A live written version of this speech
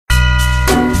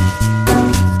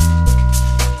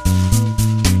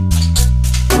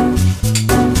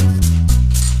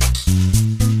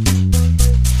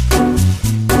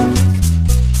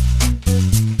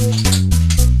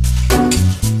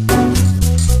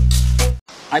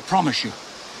I promise you,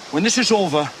 when this is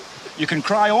over, you can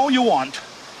cry all you want,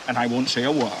 and I won't say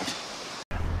a word.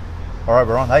 All right,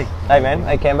 we're on. Hey. Hey, man.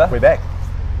 Hey, Camber. We're back.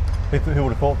 Who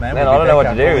would have thought, man? Man, I don't know what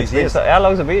to do. It's been how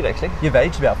long's it been, actually? You've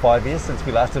aged about 5 years since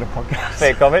we last did a podcast.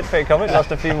 Fair comment, fair comment.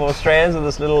 Lost a few more strands of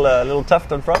this little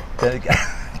tuft on front.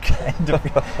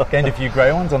 Gained a few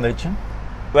grey ones on their chin.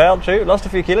 Well, true. Lost a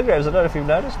few kilograms. I don't know if you've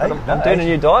noticed, but I'm doing a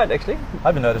new diet, actually. I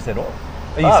haven't noticed at all.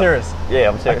 Are you serious? Yeah,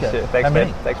 I'm serious. Okay. Yeah. Thanks, How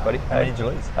many? man. Thanks, buddy. How many did you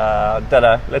lose? Don't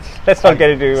know. Let's not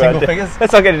get into single figures.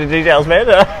 Let's not get into details, man.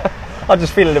 I'm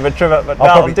just feeling a bit trimmer, but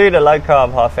I'm doing a low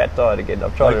carb, high fat diet again.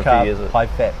 I've tried it a few years. High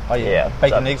fat. Oh yeah.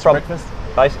 Bacon, eggs for breakfast.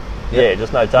 Yeah,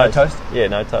 just no toast. No toast. Yeah,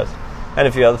 no toast. And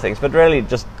a few other things, but really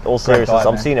just all seriousness.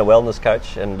 I'm seeing a wellness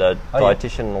coach and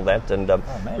dietitian and all that, and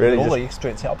really all the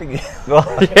experts helping you. Well,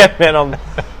 yeah, man,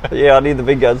 I need the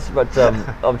big guns, but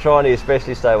I'm trying to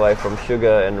especially stay away from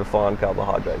sugar and refined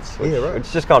carbohydrates,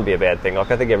 which just can't be a bad thing.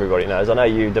 Like I think everybody knows. I know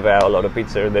you devour a lot of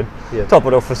pizza and then top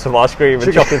it off with some ice cream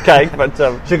and chocolate cake, but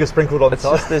sugar sprinkled on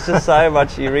top. There's just so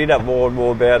much. You read up more and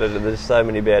more about it, and there's so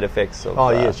many bad effects.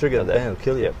 Of, sugar will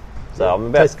kill you. Yep. So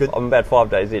I'm about 5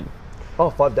 days in. Oh,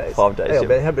 5 days. 5 days.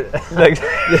 Yeah.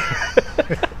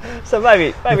 So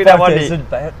maybe that one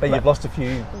day. But you've lost a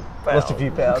few pounds.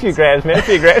 A few grams, man. A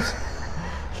few grams.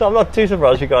 So I'm not too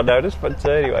surprised you got noticed. But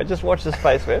anyway, just watch the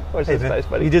space, man. Watch the space,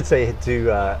 buddy. You did say you had to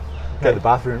go to the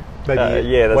bathroom. Maybe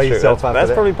that's weigh true. yourself after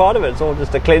that's probably part of it. It's all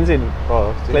just a cleansing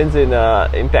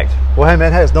impact. Well, hey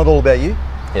man, it's not all about you.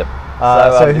 Yep.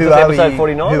 So who are we? Episode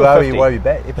 49 who or are 50? we? Why are we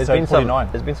back? Episode 49.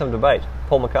 There's been some debate.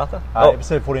 Paul MacArthur.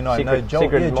 Episode 49.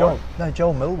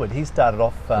 Joel Millwood. He started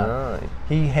off.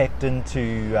 He hacked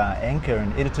into Anchor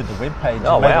and edited the webpage.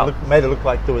 Oh, wow. Made it look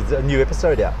like there was a new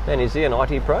episode out. And is he an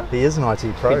IT pro? He is an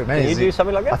IT pro. Can you do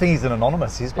something like that? I think he's an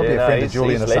anonymous. He's probably a friend of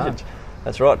Julian Assange.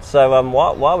 That's right. So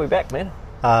why are we back, man?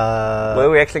 Were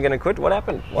we actually going to quit? What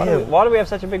happened? Why do we have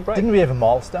such a big break? Didn't we have a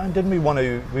milestone? Didn't we want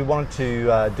to? We wanted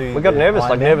to do. We got nervous,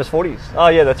 like nervous 40s. Oh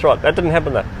yeah, that's right. That didn't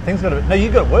happen though. Things got a bit. No,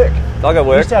 you got work. I got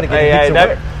work. You started getting hits at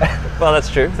work. Well, that's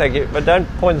true. Thank you. But don't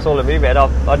point this all at me, man.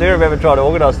 I do remember trying to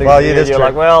organise things. Well, yeah, that's you're true.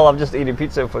 like, well, I'm just eating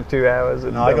pizza for 2 hours.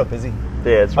 And, no, I got busy.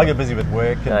 Yeah, I got busy with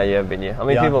work. And no, you haven't been. I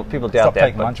mean, people doubt that.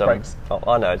 Taking lunch breaks.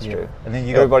 I know it's true. And then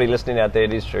everybody listening out there,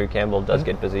 it is true. Campbell does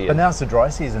get busy. But now it's the dry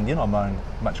season. You're not mowing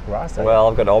much grass. Well,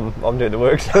 I'm doing the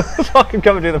work, so I can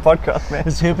come and do the podcast, man.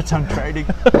 It's Herberton trading.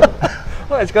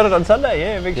 Well, it's got it on Sunday.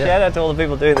 Yeah, big shout out to all the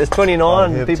people doing. There's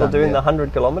 29 people doing the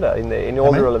 100 kilometre in the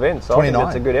inaugural event. So 29. I think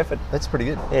that's a good effort. That's pretty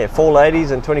good. Yeah, 4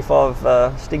 ladies and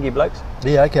 25 stingy blokes.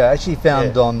 Yeah, okay. I actually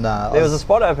found on. There was a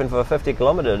spot open for a 50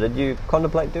 kilometre. Did you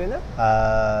contemplate doing that?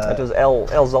 It was El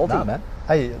Zolti. No, man.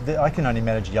 Hey, I can only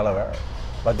manage Yellow Arrow.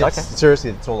 Like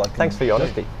seriously, that's all I can. Thanks for your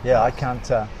honesty. Yeah, I can't.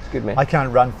 Good man. I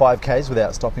can't run 5Ks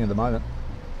without stopping at the moment.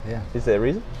 Yeah. Is there a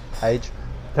reason? Age.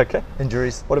 Okay.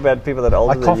 Injuries. What about people that are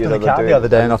older than you? I coughed in the car the other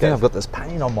day and I think I've got this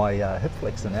pain on my hip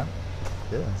flexor now.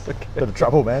 Yeah, it's a bit of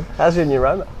trouble, man. How's your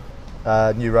neuroma?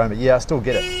 Neuroma. Yeah, I still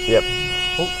get it. Yep.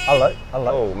 Oh, hello.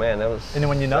 Oh man, that was.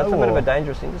 Anyone you know? That's a bit of a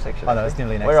dangerous intersection. I know, it's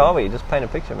nearly an accident. Where are we? Just paint a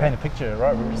picture, man. Paint a picture,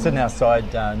 right? We're sitting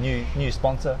outside. New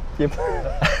sponsor. Yep.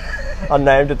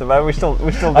 Unnamed at the moment. We still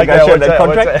negotiate that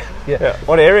contract. Yeah.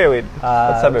 What area are we in?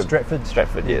 What suburb? Stratford.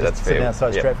 Stratford. Yeah, that's fair. Sitting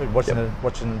outside Stratford,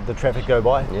 watching the traffic go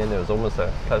by. Yeah, and there was almost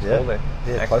a close call there.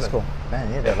 Yeah, close call. Man,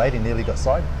 yeah, that lady nearly got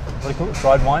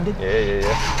side-winded.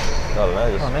 Yeah. I don't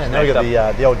know. Oh man, now we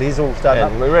got the old diesel starting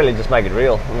up. We really just make it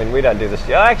real. I mean, we don't do this.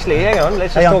 Oh, actually, hang on.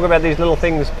 Let's just talk about these little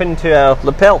things pinned to our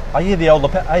lapel. Oh yeah, the old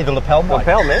lapel. Hey, the lapel mic.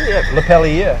 Lapel, man. Yeah.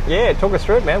 Lapelier. Yeah, talk us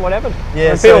through it, man. What happened?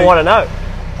 Yeah, people want to know.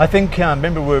 I think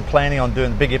remember we were planning on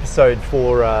doing the big episode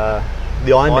for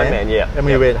the Ironman. Yeah. And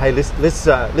we went, hey, let's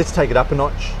take it up a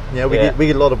notch. You know, we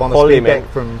get a lot of honest feedback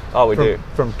from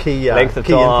key length of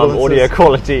key time, influencers. audio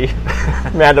quality,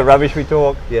 amount of rubbish we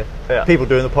talk. Yeah. People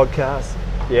doing the podcast.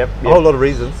 Yep. A whole lot of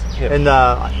reasons. Yep.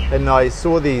 And I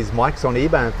saw these mics on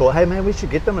eBay and thought, hey man, we should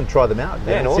get them and try them out.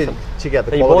 Yeah, and awesome. Check out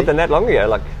the quality. You bought them that long ago,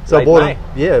 like so late I bought May. them.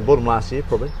 Yeah, I bought them last year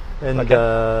probably. And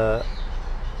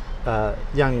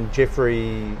young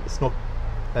Jeffrey Snook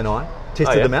and I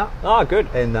tested them out. Oh, good.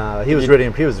 And he was really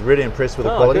impressed with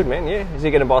the quality. Oh, good man. Yeah. Is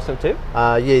he going to buy some too?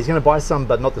 Yeah, he's going to buy some,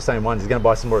 but not the same ones. He's going to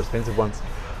buy some more expensive ones.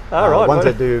 Right. Ones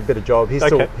that do a better job. He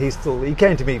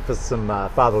came to me for some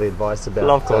fatherly advice about.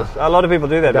 Of course. A lot of people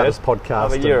do that. About his podcast.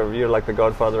 I mean, you're like the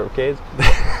godfather of kids.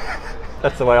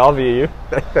 That's the way I view you.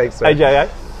 Thanks, man. AJA.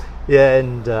 Yeah,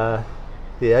 and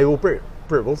well, Brett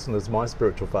Wilson is my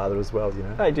spiritual father as well. You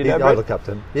know. Hey, do you know I Brett? look up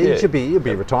to him. Yeah, he'll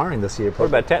be retiring this year.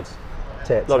 Probably. What about Tats?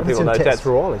 Tats. A lot of people know Tats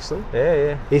for a while actually.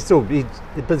 Yeah. He's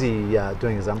busy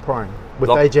doing his umpiring with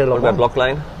AJ Lamont. What about Block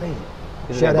Lane?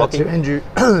 Shout out to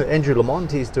Andrew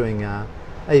Lamont. He's doing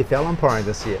AFL umpiring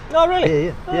this year. Oh, really?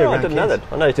 Yeah. Oh, I didn't know that.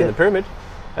 I know he's in the Pyramid.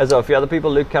 As are a few other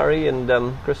people, Luke Curry and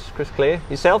Chris Clare.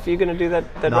 Yourself, are you going to do that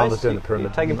No, race? I'm not doing the Pyramid.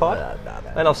 You taking part? No.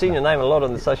 And I've seen your name a lot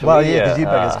on the social Well, media. yeah, because you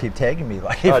buggers keep tagging me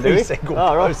like every single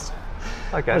post.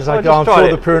 Okay. It's So like, just I'm try sure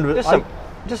to- the Pyramid...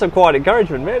 Just some quiet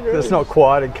encouragement, man. Really. It's not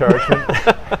quiet encouragement.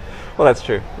 Well, that's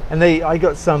true. And I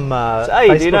got some hey,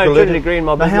 Facebook do you know alerted, Trinity Green,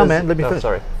 my No, hang on, business? man, let me Oh, finish.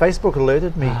 sorry. Facebook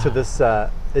alerted me to this.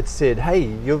 It said,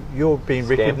 "Hey, you're being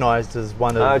recognised as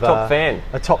one of a top fan."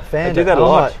 A top fan. They do that And a I'm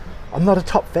lot. like, I'm not a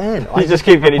top fan. I just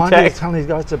keep getting reminding tagged. telling these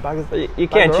guys to bugger. You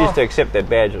can bugger choose off. to accept that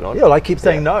badge or not. Yeah, well, I keep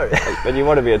saying no. But you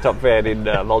want to be a top fan in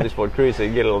Multisport Cruise, so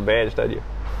you get a little badge, don't you?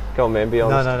 Come on, man, be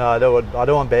honest. No. I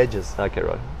don't want badges. Okay,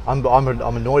 right. I'm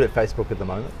annoyed at Facebook at the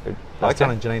moment. I was Okay.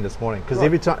 telling Janine this morning because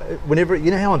every time, whenever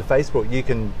you know how on Facebook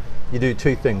you do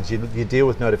two things. You deal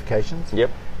with notifications. Yep.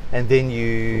 And then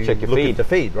you Check your look feed. at the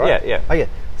feed, right? Yeah. Okay.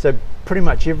 So pretty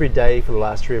much every day for the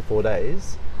last 3 or 4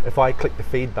 days, if I click the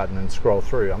feed button and scroll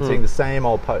through, I'm seeing the same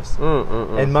old posts.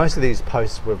 And most of these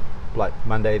posts were like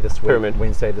Monday this week, Pyramid.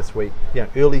 Wednesday this week,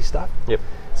 early stuff. Yep.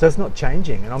 So it's not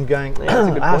changing. And I'm going, that's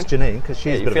a good I asked point. Janine because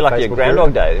she's a You bit feel of a like Facebook your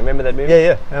Groundhog guru. Day. Remember that movie?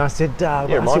 Yeah. And I said,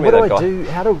 remind me what of do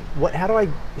that I guy. do? How do I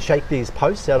shake these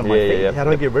posts out of my feed? Yeah. How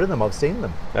do I get rid of them? I've seen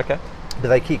them. Okay. But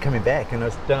they keep coming back, and I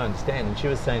don't understand. And she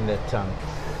was saying that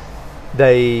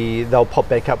they'll pop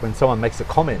back up when someone makes a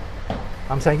comment.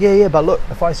 I'm saying, yeah, but look,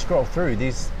 if I scroll through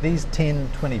these 10,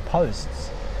 20 posts,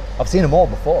 I've seen them all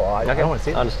before. I don't want to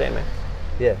see I them. understand, man.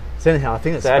 Yeah. So anyhow, I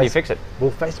think it's. So how do you fix it?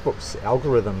 Well, Facebook's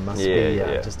algorithm must be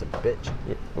just a bitch.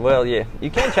 Yeah. Well, yeah,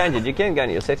 you can change it. You can go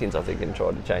into your settings, I think, and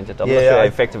try to change it. I'm Yeah, not sure how I-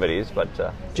 effective it is, but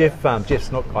Jeff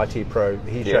Snook, IT Pro,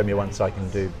 he showed me once I can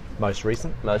do most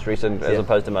recent. most recent as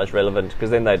opposed to most relevant,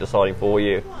 because then they're deciding for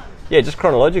you. Yeah, just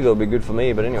chronological would be good for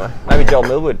me, but anyway, maybe Joel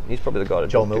Millwood. He's probably the guy to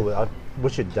Joel talk to. Millwood, we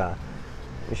should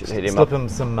We should hit him slip up. him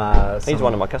some. He's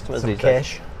one of my customers some these days.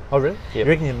 cash. Oh really? Yep. You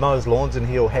reckon he mows lawns and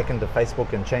he'll hack into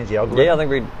Facebook and change the algorithm? Yeah, I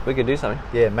think we could do something.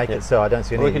 Yeah, make it so I don't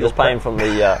see any. We of could your just pay him crap. from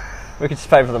the. We could just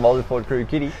pay for the Multisport Crew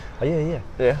kitty. Oh yeah.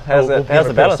 Yeah. How's We'll the give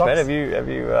him a pair balance, of man? socks. Have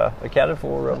you accounted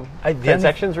for Hey, the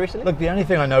transactions only, recently? Look, the only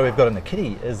thing I know we've got in the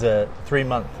kitty is a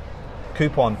 3-month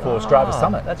coupon for Strava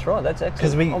Summit. That's right. That's excellent.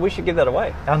 'Cause we- we should give that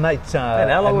away. Our mate, And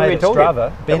how long our have we mate been at talking? Strava,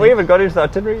 Have Benny- we even got into the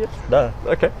itinerary yet? No.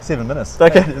 Okay. 7 minutes.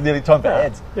 Okay. It's nearly time for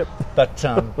ads. Yep. But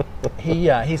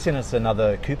he sent us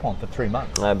another coupon for 3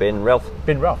 months. Ben Ralph.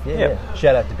 Ben Ralph, Yep. yeah.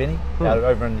 Shout out to Benny out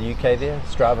over in the UK there,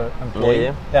 Strava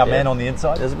employee, our man on the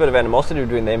inside. There's a bit of animosity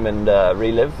between them and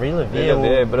Relive. Relive, yeah,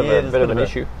 a bit there's of an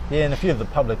issue. Yeah, and a few of the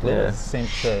public leaders seem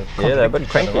to they're a bit contradict each other,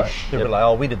 cranky. right? They're a bit like,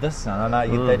 oh, we did this, and I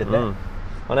know they did that.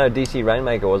 I know DC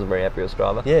Rainmaker wasn't very happy with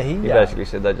Strava. Yeah, he basically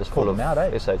said they're just called full of him out,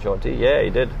 eh? SHIT. Yeah, he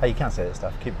did. Hey, you can't say that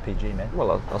stuff. Keep it PG, man.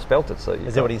 Well, I spelt it, so you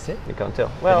Is that what he said? You can't tell.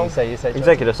 Did Well, he say SHIT?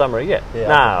 executive summary, yeah. Yeah,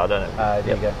 No, okay. I don't know.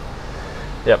 There you go.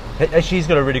 Yep. Hey, she's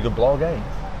got a really good blog, eh?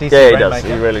 DC Yeah, he does. Rainmaker.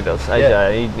 He really does. AJ,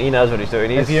 Yeah. he knows what he's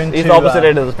doing. He's, If you're he's into, the opposite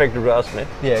end of the spectrum to us, man.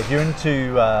 Yeah, if you're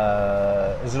into,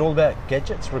 is it all about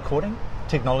gadgets, recording,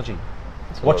 technology, a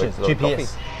lot of- watches, it's a lot of GPS?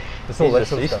 coffee. It's all that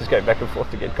sort He of used stuff. to go back and forth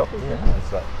to get coffee. Yeah,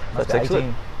 it's like, must That's be excellent.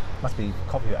 18. Must be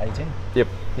copy at 18. Yep.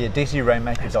 Yeah, cold.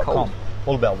 DCRainmaker.com.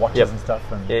 All about watches Yep. and stuff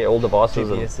and Yeah, all devices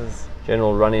GPSs. and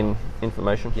general running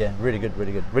information. Yeah, really good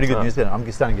Ah. news there. I'm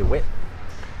starting to get wet.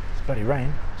 It's bloody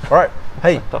rain. All right,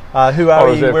 hey, who Oh, are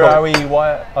is we? there Where a are we?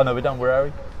 Why? Oh no, we're done. Where are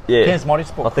we? Yeah. Cairns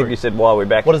Multisport I think Crew. you said why we're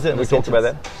back. What is it in We a talked about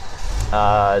sentence?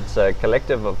 that. It's a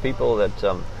collective of people that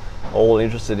all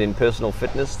interested in personal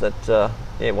fitness that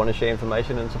want to share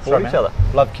information and support Sorry, each other.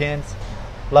 Love Cairns.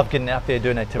 Love getting out there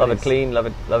doing activities. Love it clean,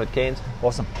 love it Cairns.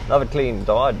 Awesome. Love it clean.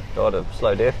 Died of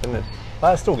slow death, isn't it?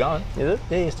 Oh, it's still going. Is it?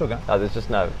 Yeah, still going. Oh, there's just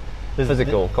no There's-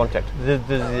 physical contact.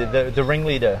 The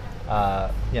ringleader, We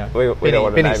don't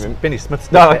want to name him. Benny Smith.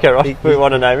 No, stepped okay, back. right. We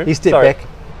want to name him. He stepped Sorry. back.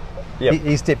 Yep.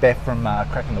 He stepped back from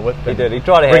cracking the whip. He did. He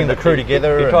tried to bring the crew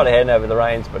together. He tried to and- hand over the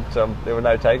reins, but there were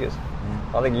no takers.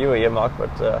 I think you were here, Mark, but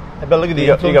But look at the you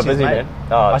got influences, busy, mate. man.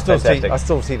 Oh, I still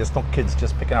fantastic. see the Snook kids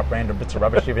just picking up random bits of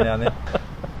rubbish every now and then.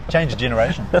 Change the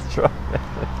generation. That's right.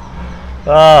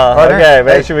 Ah, Right, okay, man.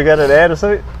 hey. Should we go to the ad or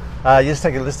something? Let's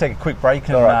take a quick break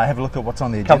and All right. have a look at what's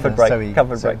on the agenda. Comfort break,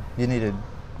 comfort break. You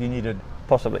needed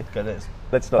Possibly. go to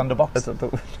Let's not. Thunderbox. Let's not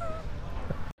talk.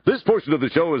 This portion of the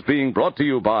show is being brought to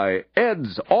you by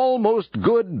Ed's Almost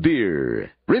Good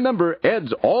Beer. Remember,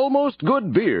 Ed's Almost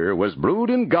Good Beer was brewed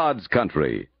in God's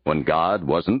country when God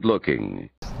wasn't looking.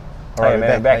 All right, Hey, we're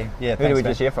man, back. Hey, yeah, Who thanks, did we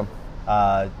man. just hear from?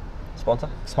 Sponsor?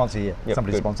 Sponsor, yeah. Yep,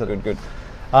 Somebody good, sponsored it. Good.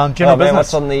 General Oh, man, business.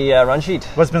 what's on the run sheet?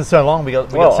 Well, it's been so long. We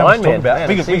got Well, so much to Iron talk Man, about. man,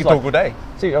 we it could seems talk like- all day.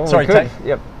 See, oh, Sorry, we could. Tay.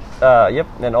 Yep. Yep.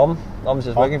 And Om's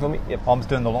just working for me. Yep. Om's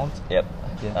doing the lawns. Yep.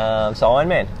 Yeah. So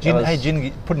Ironman. Hey, did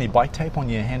you put any bike tape on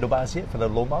your handlebars yet for the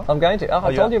lawnmower? I'm going to. Oh,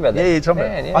 I told you about that. Yeah, you told me.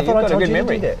 Man, yeah, I thought I you've got told a good you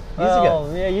memory. to do that years Well,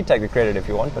 ago. yeah, you take the credit if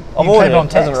you want, but You I've can ordered claim it on it.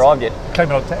 It hasn't tax. arrived yet.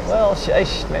 Claim it on tax. Well,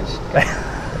 sheesh, man.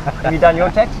 Have you done your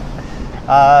tax?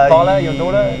 Paula, your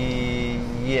daughter?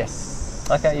 Yes.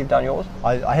 Okay, you've done yours?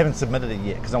 I haven't submitted it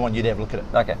yet because I want you to have a look at it.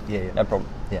 Okay. Yeah. No problem.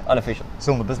 Yeah. Unofficial.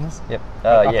 Still in the business? Yep.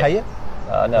 I Yeah. pay it?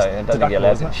 No, I don't think you're deductible,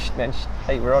 allowed isn't to. it? Shh, man,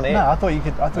 hey, we're on air. No, I thought you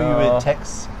could. I thought you were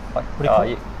tax. What do you call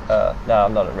it? No,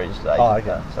 I'm not a registered agent. Oh, okay.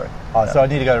 No, sorry. Oh, so I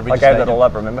need to go to I register. gave that all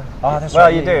up, remember? Oh, that's well,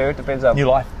 right, you yeah, do. yeah. It depends how New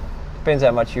life. depends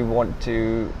how much you want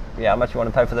to. Yeah, how much you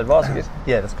want to pay for the advice, I guess.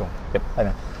 Yeah, that's cool. Yep. Hey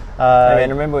man. Hey, man,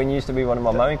 remember when you used to be one of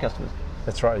my mowing customers?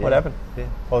 That's right. Yeah. What happened? Yeah.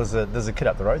 Well, there's a kid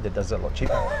up the road that does it a lot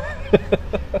cheaper.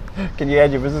 Can you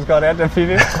add your business card out there for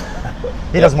you?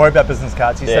 He doesn't worry about business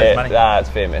cards. He saves money. Nah, it's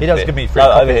fair, man. He does fair. give me free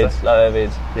low copies, overheads. Low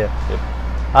overheads. Yeah. Yep.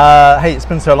 Hey, it's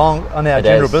been so long on our It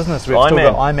general has. business. We've still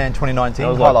Ironman. got Ironman 2019 That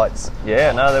was like- highlights.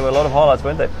 Yeah, no, there were a lot of highlights,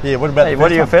 weren't there? Yeah. What about Hey, the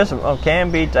what are your first first one? Oh,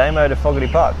 Canby, Damo to Fogarty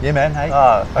Park. one? Yeah, man. Hey.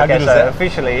 Oh, How okay, good is so that?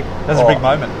 officially... That's a big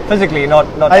moment. Physically, not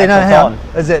Hey, no, actual hang time.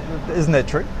 on. Isn't that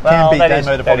true? Well, Can beat that is,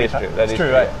 Damo to that Fogarty is Park. true. That It's is true,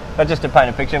 true. right? Yeah. But just to paint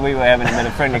a picture, we were having a bit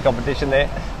of friendly competition there.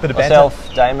 Bit of banter.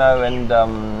 Myself, Damo, and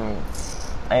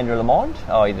Andrew Lamond.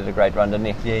 Oh, he did a great run, didn't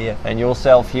he? Yeah, yeah. And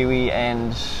yourself, Huey,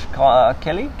 and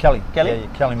Kelly. Kelly. Kelly. Yeah,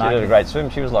 Kelly She Markey. did a great swim.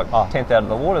 She was like Oh. 10th out of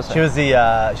the water. So. She was the.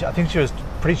 I think she was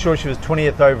pretty sure she was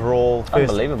 20th overall.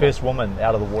 Unbelievable. First woman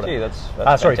out of the water. Gee, that's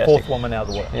sorry, fantastic. fourth woman out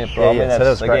of the water. Yeah, bro. I mean, so that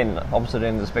was that's great. again opposite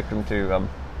end of the spectrum to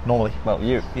Normally. well,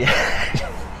 you. Yeah.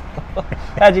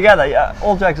 How'd you go though? Yeah,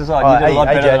 all jokes aside, you did a lot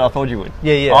better than I thought you would.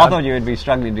 Yeah, yeah. I thought you would be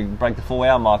struggling to break the 4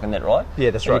 hour mark on that, right? Yeah,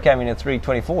 that's And right. You came in at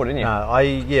 3:24, didn't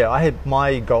you? I had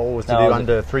my goal was to No, do was it-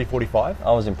 under 3:45.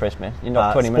 I was impressed, man. You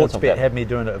knocked 20 minutes off Sportsbet that. had me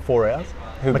doing it at 4 hours.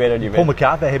 Who betted you, Paul man?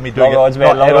 MacArthur had me doing Long odds, it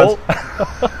man, not at long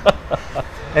all.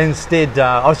 Instead,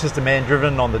 I was just a man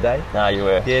driven on the day. No, you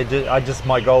were. Yeah,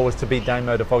 my goal was to beat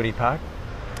Damo to Fogarty Park.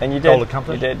 And you Goal did.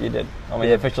 accomplished. You did. I mean, Yeah.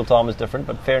 the official time was different,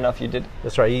 but fair enough, you did.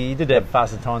 That's right. He did have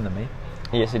faster time than me.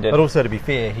 Yes, he did. But also, to be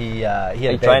fair, he had He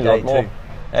a bad trained a day lot more. too.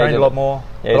 Yeah, he Trained did. a lot more.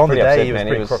 Yeah, but on the pretty day, upset, he was man.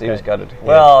 pretty He was crook. gutted. Yeah.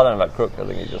 Well, I don't know about crook. I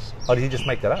think he just. Oh, did he just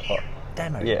make that up? Oh,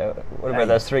 Damo. Yeah. What about Hey.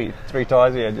 those three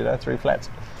tyres he had? You know, 3 flats.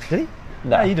 Did he?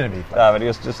 No, he didn't have any No, but he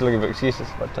was just looking for excuses.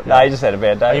 But no, he just had a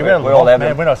bad day. He We're ran all off, having.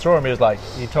 man. When I saw him, he was like,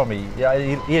 he told me, yeah,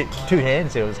 he had 2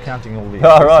 hands. He was counting all the.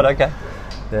 Oh right, okay.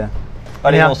 Yeah. But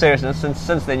in Anyhow- all seriousness,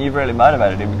 since then you've really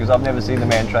motivated him because I've never seen the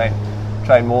man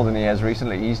train more than he has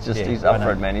recently. He's Yeah, up I for know.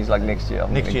 it, man. He's like next year.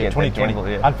 I'm Next gonna year, get that 2020, jingle,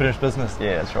 yeah. unfinished business.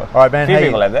 Yeah, that's right. All right, man. Few Hey,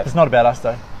 people have that. it's not about us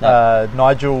though. No.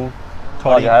 Nigel,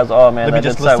 Toddy. Oh man, Let me they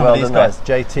just did list so some well, of these didn't guys.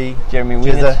 they? JT, Jeremy Jizza,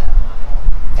 Williams,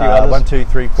 few others. 1, 2,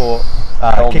 3, 4.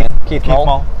 Old man. Keith Mole.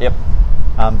 Mole. Yep.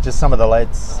 Just some of the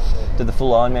lads. Did the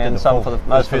full Ironman. the Some full- for the for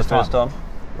most the for the first first time.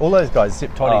 All those guys,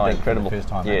 except Toddy, Oh, did incredible. for the first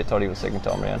time. Yeah, man. Toddy was second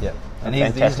time round. Yeah. And he's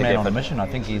Fantastic man on effort. a mission. I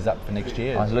think he's up for next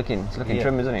year. Oh, he's looking Yeah.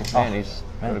 trim, isn't he? Oh, Man, he's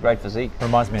man. got a great physique.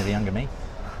 Reminds me of the younger me.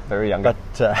 Very young. But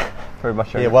very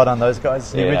much yeah, younger. well done those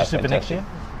guys. You Yeah, registered for next year?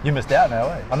 fantastic. You missed out now,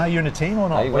 eh? I know you're in a team or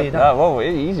not. Hey, What are you no, doing? well,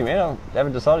 easy, man. I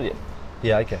haven't decided yet.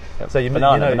 Yeah, okay. Yep. So you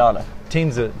Banana, you know, banana.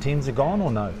 teams are gone or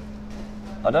no?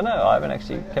 I don't know. I haven't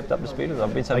actually kept up to speed with it.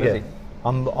 I've been so busy.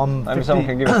 I'm Maybe 50 someone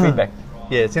can give us feedback.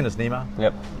 Yeah, send us an email.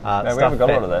 Yep. No, we Stuff haven't got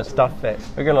a at- lot of those. Stuff at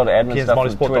We got a lot of admin stuff on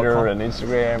KensMotorsport.com. Twitter and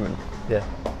Instagram and yeah.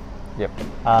 yep.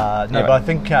 No, Anyway. but I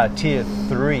think tier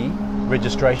 3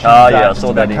 registrations Oh, yeah, I just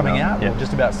saw about that coming email. out. Yeah. Or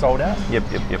just about sold out. Yep.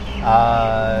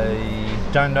 I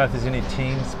don't know if there's any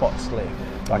team spots left.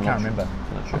 I can't remember.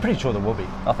 I'm pretty sure there will be.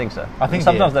 I think so. I think,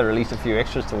 sometimes yeah. they release a few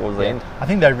extras towards the end. I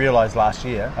think they realised this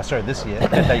year,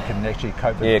 that they can actually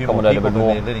cope with Yeah, a few more accommodate a people bit than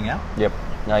more. they're letting out. Yep.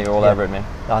 No, you're all Yeah. over it, man.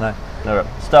 I know. No,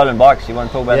 stolen bikes. You want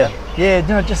to talk about that? Yeah,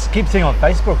 no, just keep seeing on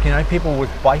Facebook, people with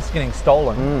bikes getting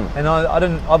stolen. Mm. And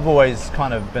I've always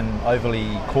kind of been overly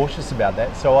cautious about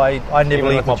that. So I never Even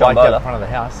leave with my the bike out Chombola? in front of the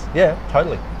house. Yeah,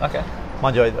 totally. Okay.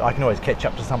 Mind you, I can always catch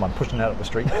up to someone pushing out up the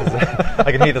street because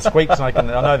I can hear the squeaks and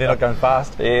I know they're not going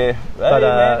fast. Yeah. But, Hey,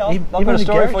 man, I've even got in a the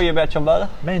story garage? for you about Chombola.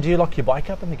 Man, do you lock your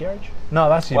bike up in the garage? No,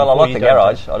 that's you. Well, I before lock you the don't,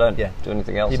 garage. though. I don't Yeah. do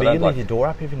anything else. Yeah, I but don't you leave like. your door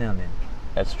up every now and then.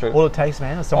 That's true. All it takes,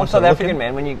 man, is someone I'm South to look African, in.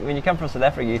 man. When you come from South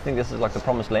Africa, you think this is like the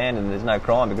promised land and there's no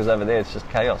crime because over there it's just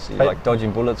chaos. You're Hey, like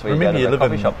dodging bullets when Remember, you you go to live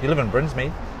the coffee in shop. you live in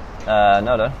Brinsmead,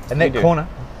 No, no. in You that do. corner.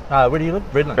 Where do you live?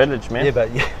 Redlands. Redlands, man. Yeah, but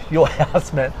your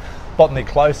house, man, botany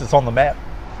close. It's on the map.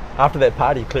 After that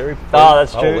party, Cleary. Oh,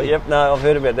 that's true. Holy. Yep. No, I've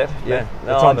heard about that. Yeah. Yeah,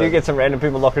 No, it's I on do the- get some random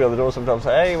people knocking on the door sometimes.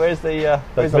 Say, hey, where's the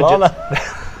Those llama?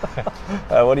 midgets.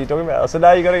 What are you talking about? I said,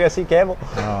 no, you got to go see Campbell.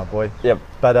 Oh boy. Yep.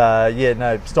 But yeah,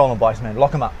 no, stolen bikes, man.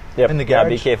 Lock them up. Yep. In the Yeah, garage.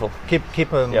 be careful. Keep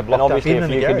them Yep. locked And up. obviously, Even if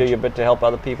in you the can do garage. your bit to help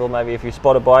other people, maybe if you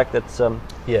spot a bike that's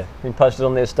Yeah. been posted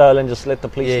on there stolen, just let the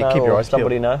police Yeah, know keep your or eyes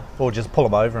somebody peeled. know. Or just pull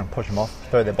them over and push them off.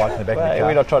 Throw their bike in the back of Hey, the car.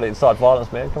 we're not trying to incite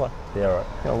violence, man. Come on. Yeah, right.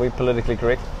 You know, we're politically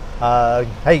correct.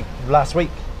 Hey, last week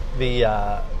the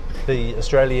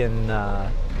Australian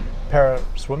para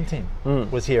swim team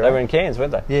was here. They were in Cairns,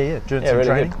 weren't they? Yeah, doing Yeah, some really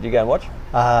training. good. Did you go and watch?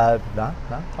 No. I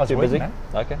was Too working, busy? man.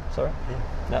 Okay, sorry.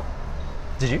 No.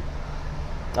 Did you?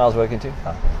 I was working too.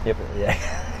 Yep. Yeah.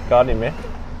 Gardening, man.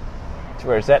 So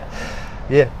where is that?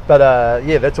 Yeah, but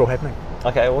yeah, that's all happening.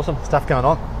 Okay, awesome. Stuff going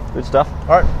on. Good stuff.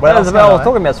 All right. Well, Well, I was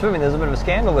talking about swimming. There's a bit of a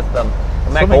scandal with Mac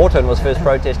Swimming. Horton was first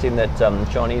protesting that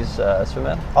Chinese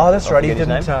swimmer. Oh, that's I right. He forget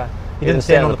his didn't. name. He didn't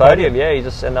stand on the podium. Yeah, he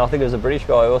just, and I think it was a British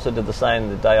guy who also did the same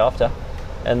the day after.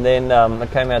 And then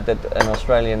it came out that an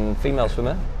Australian female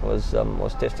swimmer was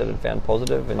tested and found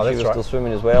positive, and Oh, she that's was right. still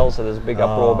swimming as well. So there's a big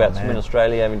uproar about man. Swim in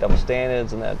Australia having double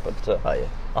standards and that. But Oh yeah.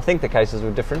 I think the cases were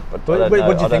different. But I What don't do know. you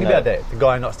I don't think know. about that? The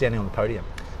guy not standing on the podium.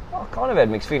 I kind of had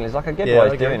mixed feelings. Like I get Yeah, why I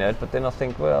he's agree. doing it, but then I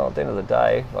think, well, at the end of the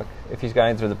day, like if he's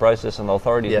going through the process and the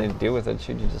authorities Yeah. need to deal with it,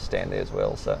 should you just stand there as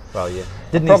well? So Well, yeah.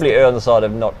 probably err on the side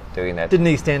of not doing that. Didn't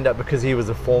he stand up because he was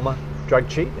a former drug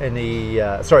cheat, and he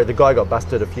the guy got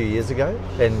busted a few years ago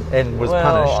and was well,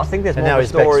 punished. I think there's and more now of a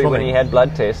he's back story when swimming. he had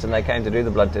blood tests and they came to do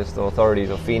the blood test, the authorities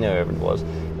or FINA, whoever it was,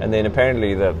 and then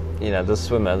apparently the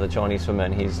swimmer, the Chinese swimmer,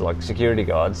 and his like security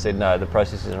guard said no, the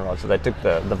process isn't right. So they took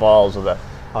the vials of the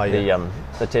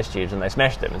test tubes and they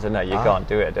smashed them and said no, you can't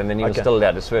do it. And then he was Okay. still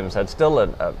allowed to swim. So it's still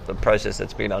a process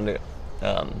that's been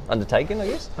undertaken, I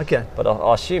guess. Okay. But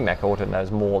I assume Mac Horton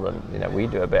knows more than we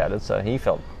do about it, so he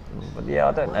felt. But yeah,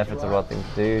 I don't know if it's the right thing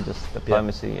to do. Just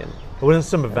diplomacy and. Well, in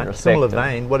some respect similar and-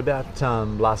 vein, what about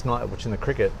last night watching the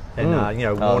cricket and a lot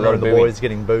Warner of and the booing. boys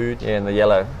getting booed? Yeah, and the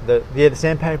yellow. The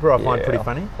sandpaper I find Yeah. pretty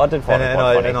funny. I did find it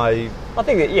quite funny. And I I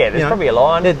think that, there's you know, probably a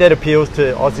line. that appeals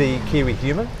to Aussie Kiwi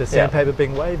humour. The sandpaper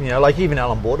being waved. Like even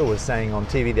Alan Border was saying on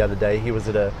TV the other day. He was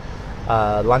at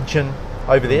a luncheon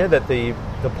over there that the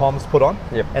Poms put on,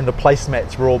 Yep. and the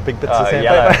placemats were all big bits of sandpaper.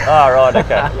 Yellow. Oh, right,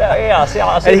 okay. I see And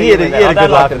what he you had, mean he there. had I a don't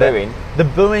good like laugh the at that. booing. The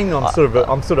booing,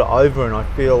 I'm sort of over, and I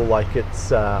feel like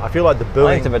it's. I feel like the I booing.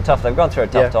 think it's a bit tough. They've gone through a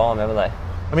tough Yeah. time, haven't they?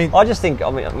 I mean, I just think.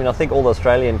 I think all the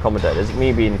Australian commentators,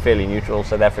 me being fairly neutral,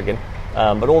 South African,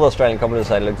 but all the Australian commentators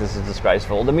say, "Look, this is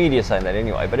disgraceful." The media's saying that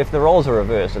anyway. But if the roles are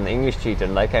reversed and the English cheated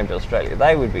and they came to Australia,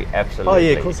 they would be absolutely. Oh,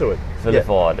 yeah, of course they would.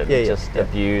 Vilified Yeah. and Yeah, yeah, just yeah.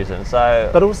 abused, and so.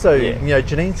 But also, yeah.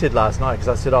 Janine said last night, because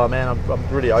I said, "Oh man, I'm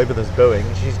really over this booing."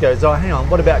 And she goes, "Oh, hang on,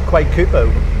 what about Quade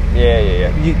Cooper? Yeah.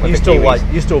 You With the still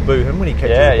Kiwis. you still boo him when he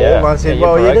catches Yeah, the ball?" yeah. And I said, Yeah,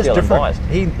 "Well, you're yeah, that's parochial and different.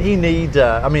 biased. He need.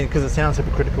 I mean, because it sounds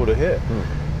hypocritical to her,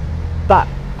 but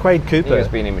Quade Cooper was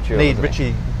being immature, need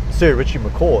wasn't Sir Richie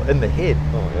McCaw in the head,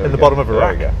 there in we the go. bottom of a There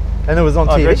ruck, we go. and it was on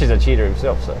TV. Richie's a cheater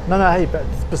himself, so. No, hey, but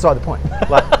it's beside the point.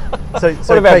 Like, so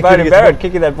What about Quade Cooper Beauden gets the Barrett ball.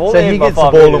 kicking that ball So in he by gets the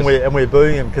 5 ball, metres? and we're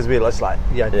booing him because we're just like,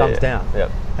 thumbs down.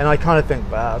 Yep. And I kind of think,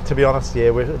 to be honest,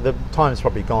 the time's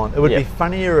probably gone. It would be Yep.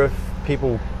 funnier if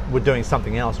people were doing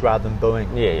something else rather than booing.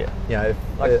 Yeah. If,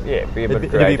 Like, be a it'd bit it'd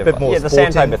creative. be a bit more the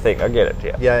sporting. sandpaper thing, I get it.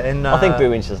 Yeah. Yeah, and I think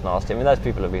booing's just nasty. I mean, those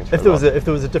people have been through. if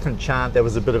there was a different chant, there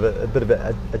was a bit of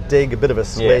a dig, a bit of a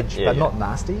sledge, yeah, but yeah. not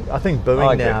nasty. I think I booing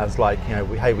agree. now is like,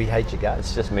 we hate you guys.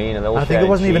 It's just mean, and they all I think shout it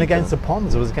wasn't and even cheat against the and-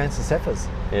 Poms; it was against the Saffers.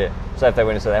 Yeah. So if they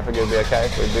went to South Africa, it'd be okay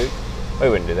if we booed. We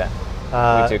wouldn't do that.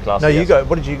 We're too classy. No, you us. go.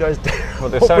 What did you guys do? Well,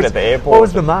 they're What sold was- at the airport. What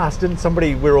was the mask? Didn't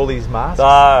somebody wear all these masks?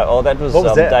 That was, What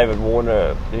was that? David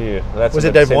Warner. Yeah, that's Was a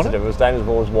it bit David Warner? sensitive. It was David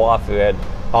Warner's wife who had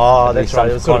Oh, that's right.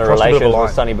 It was some sort kind of of crossed a bit of a relations line.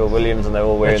 with Sonny Bill Williams, and they were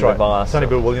all wearing That's right. the mask. Sonny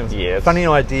Bill Williams. Yeah. Funny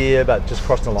idea, but just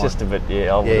crossed the line. Just a bit,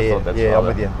 yeah. I would have thought that's yeah, I'm rather-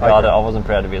 with you. No, I agree. I wasn't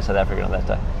proud to be a South African on that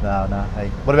day. No. Hey,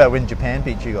 what about when Japan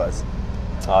beat you guys?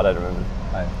 Oh, I don't remember.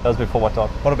 Hey. That was before my time.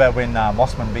 What about when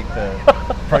Mossman beat the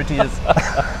Proteas?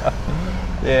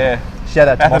 Yeah. Shout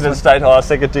out to Atherton Mossman. State High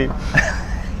second team.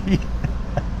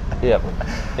 Yep.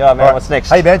 Yeah, man. Right. What's next?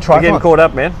 Hey, man, We're getting triathlon. caught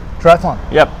up, man. Triathlon.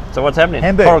 Yep. So what's happening?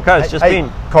 Hamburg. Coral Coast just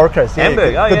been. Coral Coast. Yeah,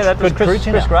 Hamburg. Good, That was good Chris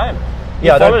crew turnout. Graham.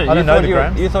 Yeah, I don't- followed it. I don't know thought the you were-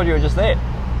 Grahams. You thought you were just there.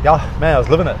 Yeah, man, I was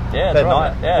living it. Yeah, that that's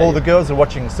right, night. yeah. All the girls are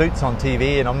watching Suits on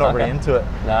TV, and I'm not really Okay. into it.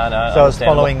 No. So I was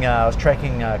understandable. following, I was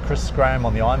tracking Chris Graham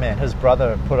on the Ironman. His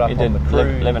brother put up He on did the crew.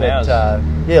 11 that, hours.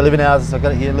 11 hours. I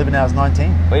got it here. 11 hours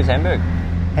 19. Where's Hamburg?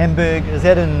 Hamburg. Is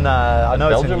that in? I know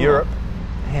it's Belgium in or- Europe.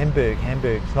 Hamburg.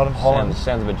 It's not in Holland.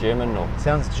 Sounds a bit German or.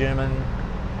 Sounds German.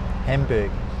 Hamburg.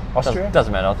 Austria.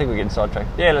 Doesn't matter. I think we're getting sidetracked.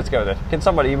 Yeah, let's go with that. Can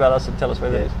somebody email us and tell us where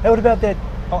that Yeah. is? Hey, what about that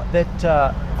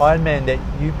Ironman that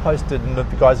you posted and the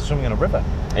guys are swimming in a river?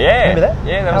 Yeah. Remember that?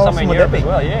 Yeah, that How was something awesome in would that Europe as be?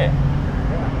 well.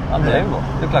 Yeah. Unbelievable.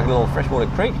 Looked like a little freshwater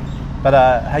creek.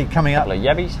 But hey, coming up, Couple of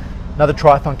yabbies. another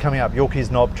triathlon coming up,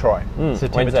 Yorkeys Knob Tri, when's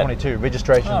September that? 22.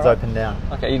 Registration's right. open now.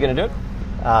 Okay, you going to do it?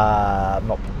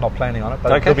 Not planning on it,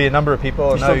 but Okay. there'll be a number of people.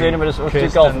 You're still doing it, but it's too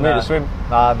cold for me to swim.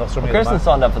 Nah, I'm not swimming. Kirsten at the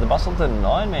moment. signed up for the Bustleton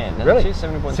Ironman. Hasn't Really? She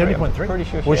 70.3. 70.3. I'm pretty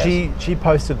sure Well, she she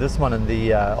posted this one in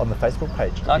the on the Facebook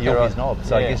page, has. Yorkeys right. Knob.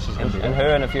 So Yeah. I guess she's going to be And there.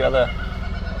 her and a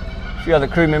few other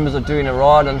crew members are doing a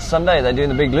ride on Sunday. They're doing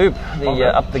the big loop,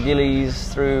 up the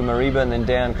Gillies through Mariba and then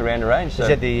down Coranda Range. So Is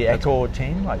that the Accor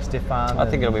team, like Stefan? I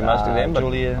think it'll be most of them, but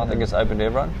Julian. I think it's open to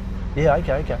everyone. Yeah,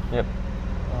 okay. Yep.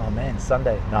 Oh man,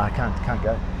 Sunday. No, I can't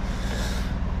go.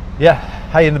 Yeah.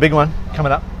 Hey, and the big one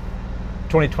coming up,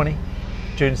 2020,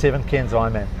 June 7th, Cairns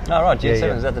Ironman. Oh, right, June Yeah, 7th,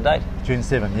 yeah. is that the date? June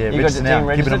 7th. Yeah, You got register your now. team Keep it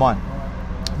registered? in mind.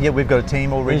 Yeah, we've got a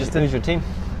team all Who's registered. your team?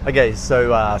 Okay,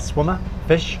 so swimmer,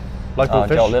 fish, local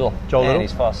fish. Joel Little. Joel Man, Little.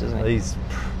 he's fast, isn't he? He's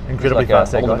incredibly He's like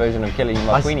fast. an That older guy. version of Kelly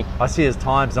I McQueenie. see his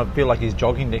times and I feel like he's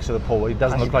jogging next to the pool. He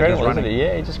doesn't That's look like he's incredible, running. isn't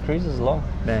it? Yeah, he just cruises along.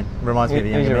 Man, reminds me of the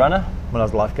Who's younger your me runner? when I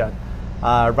was a lifeguard.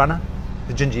 Runner,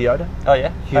 the Ginger Yoda. Oh,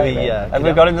 yeah? Huey, Hey, man. Have we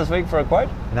Kidder. got him this week for a quote?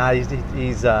 No, he's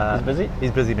busy?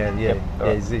 He's busy, man. Yeah, Yep, yeah.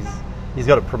 alright. He's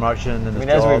got a promotion and I mean,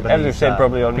 his as job. we've said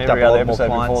probably on picked every up a other lot more episode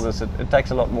before clients. this, it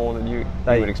takes a lot more than you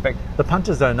would expect. The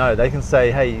punters don't know. They can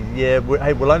say, "Hey, yeah,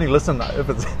 we'll only listen if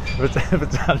it's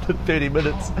under 30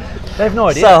 minutes." They have no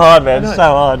idea. So hard, man. They know. So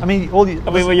hard. I mean,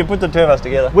 when you put the two of us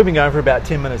together. we've been going for about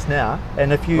 10 minutes now,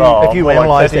 and if you more like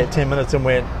analyse 30. that 10 minutes and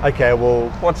went, okay, well,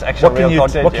 What's actual what can real you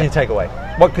content, what can yeah. you take away?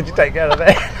 What could you take out of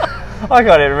that? I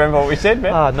can't even remember what we said,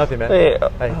 man. Nothing, man. Yeah.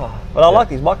 Hey. Well, I like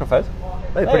these microphones.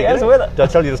 Hey, pretty how's good. the weather? Did I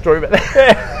tell you the story about that?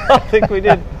 Yeah, I think we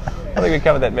did. I think we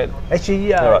covered that, man.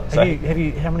 Actually, Alright, so- have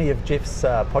you? How many of Jeff's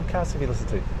podcasts have you listened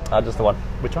to? Just the one.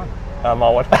 Which one? My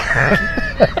one.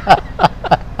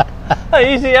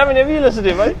 Hey, easy. How many have you listened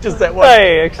to, mate? Just that one.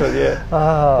 Hey, excellent, yeah.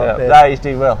 Oh, Yeah, man. no, he's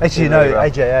doing well. Actually, you Doing know, really well.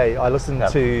 AJA, I listened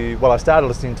Yep. to, well, I started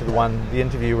listening to the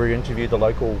interview where you interviewed the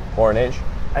local, Warren Edge.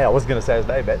 hey, I was going to say his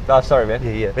name, man. Oh, sorry, man.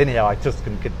 Yeah. Anyhow, I just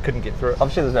couldn't get through it. I'm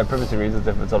sure there's no privacy reasons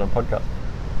if it's on a podcast.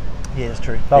 Yeah, it's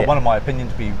true. But Yeah. one of my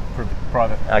opinions to be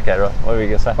private. Okay, right. What were you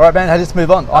going to say? All right, man, hey, let's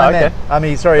move on. Ironman. okay. I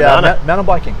mean, sorry, Banana. mountain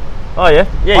biking. Oh, yeah?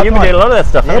 Yeah, you've been Pipeline. doing a lot of that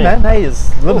stuff, Yeah, haven't man, you? hey,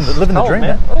 is living the Cold, dream,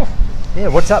 man. Oof. Yeah,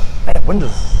 what's up? Hey,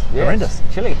 winter's Yeah, horrendous.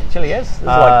 Chilly as. This is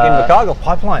like Invercargill.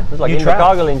 Pipeline. This is like New trail.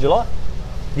 Invercargill in July.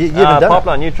 You haven't done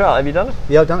Pipeline, new trail. Have you done it? it?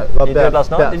 Yeah, I've done it. You did it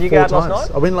last night? about Did you go 4 out last times.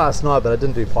 night? I went last night, but I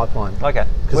didn't do pipeline. Okay.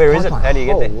 'Cause Where is it? Pipeline, How do you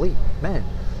get there? Holy man.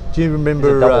 Do you Is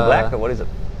remember... it double black or what is it?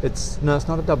 It's not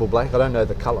a double black. I don't know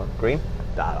the colour. Green?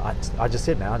 I just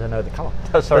said now I don't know the colour.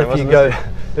 Oh, sorry, But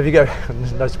if you go,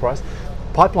 no surprise.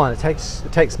 Pipeline. It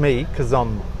takes me because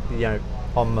I'm Mediocre.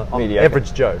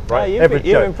 average Joe, right? Oh, average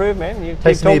you've Joe. improved, man. You keep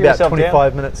Takes me talking about yourself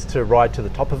 25 minutes to ride to the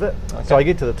top of it. Okay. So I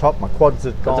get to the top, my quads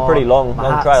are gone. a pretty long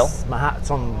trail. My heart's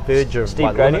on the verge of Steep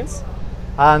like, gradient? limits.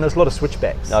 And there's a lot of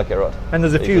switchbacks. Okay, right. And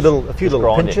there's a So few you little just little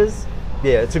grind it. pinches.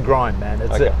 Yeah, it's a grind, man.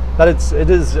 Okay. But it's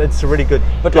a really good.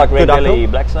 But good, like Red good uphill. Belly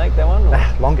Black Snake, that one? Or?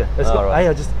 Longer. It's Oh, got, right.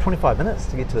 hey, just 25 minutes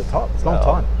to get to the top. It's a long Oh.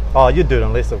 time. Oh, you'd do it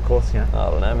unless, of course, I don't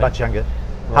know, man. much younger.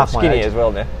 Well, Half my skinny age. as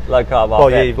well now. Low carb. Oh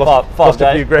yeah, you've lost, five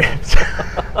a few days. grams.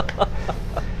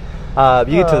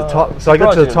 You get to the top. So I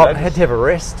got to the surprised you top. I noticed. had to have a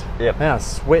rest. Yep. Man, I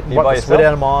sweat and You by wiped the sweat yourself?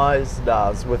 out of my eyes. I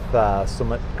was with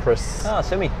Sumit, Chris, Ah,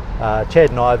 Simi.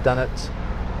 Chad and I have done it.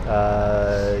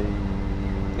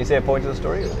 Is there a point to the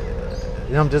story?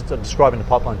 I'm just describing the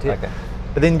pipeline to you. Okay.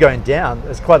 But then going down,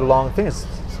 it's quite a long thing. It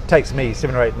takes me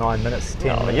 7 or 8, 9 minutes,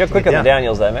 10 Oh, minutes. you're to quick get on the down.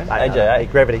 downhills though, man. I know, AJA.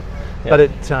 gravity. Yep. But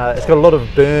it's got a lot of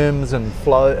berms and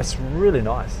flow. It's really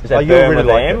nice. Is that you'll Berm really with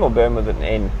like an M it. or Berm with an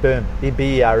N? Berm,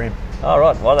 B-E-R-M. Oh,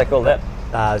 right. Why do they call that?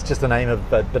 It's just the name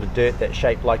of a bit of dirt that's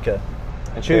shaped like a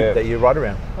tube curve. that you ride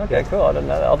around. Okay, Yeah. cool. I didn't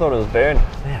know that. I thought it was burn.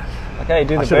 Yeah. Okay,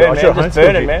 do I the should've- burn, I should've man. Just homeschooled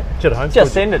burn it, you. man. Should've homeschooled Just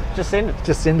you. send it. Just send it.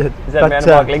 Just send it. Is that mountain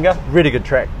bike lingo? Really good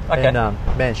track. Okay. And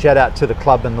man, shout out to the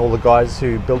club and all the guys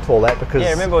who built all that because Yeah,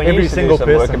 remember when you every used to single do some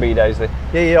person. worker bee days there?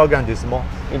 Yeah, I'll go and do some more.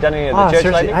 You done any of the church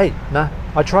seriously, lately? hey, no.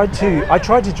 I tried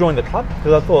to join the club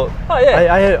because I thought, Oh,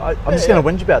 yeah. I'm just going to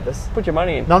whinge about this. Put your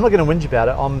money in. No, I'm not going to whinge about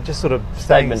it. I'm just sort of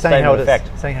saying how it Statement is. of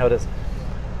fact. Saying how it is.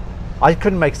 I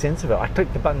couldn't make sense of it. I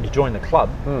clicked the button to join the club,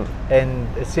 and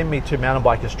it sent me to Mountain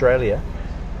Bike Australia,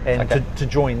 and Okay. to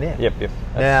join there. Yep.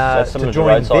 Now that's to similar join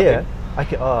road cycling. there,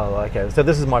 okay. So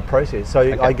this is my process. So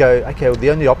I go, okay. Well,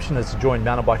 the only option is to join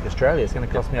Mountain Bike Australia. It's going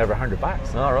to cost me over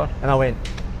 $100. All right. And I went,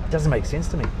 it doesn't make sense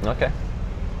to me. Okay.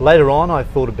 Later on, I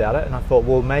thought about it, and I thought,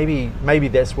 well, maybe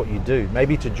that's what you do.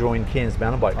 Maybe to join Cairns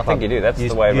Mountain Bike Club, think you do. That's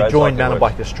the way you road join cycling Mountain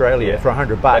works. Bike Australia Yeah. for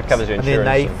 $100. That covers your and then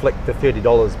they insurance. flick the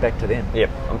 $30 back to them. Yep.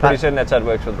 I'm pretty But- certain that's how it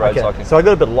works with road Okay, cycling. so I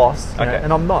got a bit lost, you know, Okay.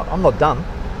 and I'm not done.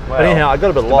 Well, but anyhow, I got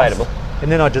a bit it's lost, debatable.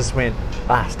 and then I just went,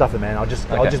 stuff it, man. I'll just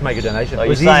make a donation. So It you're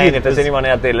was saying easier if there's because- anyone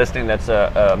out there listening that's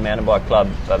a mountain bike club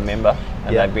member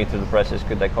and Yeah. they've been through the process,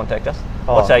 could they contact us?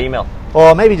 Oh. What's our email?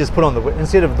 Or maybe just put on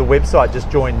instead of the website, just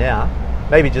join now.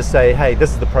 Maybe just say, hey,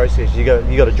 this is the process. You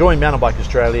got to join Mountain Bike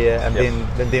Australia, and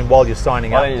then while you're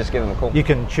signing Why up, don't you just give them a call? you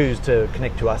can choose to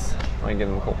connect to us. Why don't you give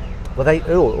them a call? Well,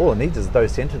 all it needs is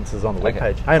those sentences on the Okay.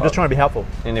 webpage. Hey, I'm just trying to be helpful.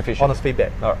 Inefficient. Honest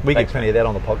feedback. All right, We get thanks, plenty of that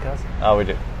on the podcast. Oh, we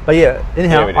do. But yeah,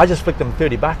 anyhow, Yeah, we do. I just flicked them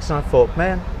 $30, and I thought,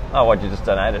 man, Oh, what, you just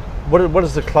donated? what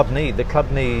does the club need? The club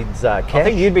needs cash. I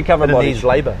think you'd be covered and by it needs this.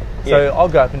 labour. Yeah. So I'll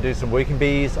go up and do some working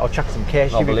bees. I'll chuck some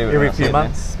cash I'll every believe it when I few see it, man.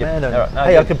 months. Yep. Man, and, All right, no,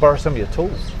 hey, I good. could borrow some of your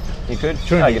tools. You could.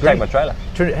 Trinity Oh, you could Green. take my trailer.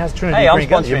 How's Trinity Hey, I'm Green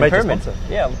going? Your sponsoring major Pyramid. sponsor.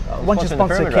 Yeah, I'm Why don't you sponsoring the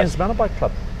sponsor Pyramid Cairns race. Mountain Bike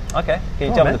Club? Okay. Can you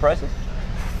Come tell on, me the man. process?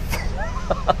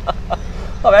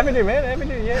 I'm happy to, man. Happy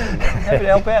to, yeah. Happy to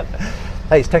help out.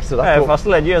 Hey, he's texted up. Hey, if I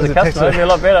still had you as Is a it customer, it'd be a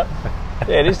taxable? lot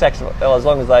better. Yeah, it is taxable. Well, as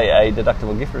long as they a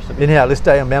deductible gift recipient. Anyhow, let's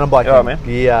stay on mountain biking. All right, man.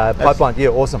 Yeah, pipeline. Yeah,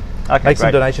 awesome. Okay, Make some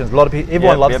great. donations. A lot of people,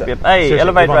 everyone loves it. Hey, Seriously,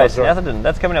 Elevate everyone Race, loves it. Atherton.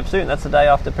 That's coming up soon. That's the day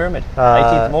after Pyramid.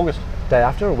 18th of August. Day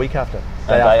after or week after?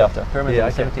 Day after. Pyramid's Yeah,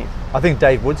 on the okay. 17th. I think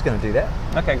Dave Wood's going to do that.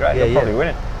 Okay, great. Yeah, He'll probably win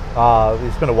it.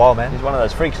 It's been a while, man. He's one of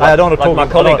those freaks. Hey, I don't wanna like my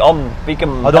talk- colleague I don't- Om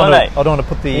Beacom I don't Halliday. want to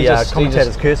put the He just-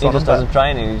 commentator's curse he on just him. doesn't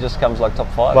train and he just comes like top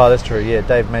 5. Well, that's true. Yeah,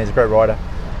 Dave May's a great rider.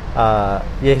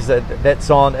 That's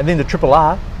on, and then the Triple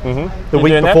R. The You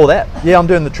week doing before that? Yeah, I'm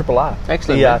doing the Triple R.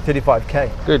 Excellent, The man. 35k.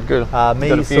 Good. Me,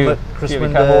 Got a few, Summit, Chris few of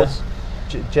your Winder, cohorts.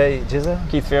 Jay Jizza,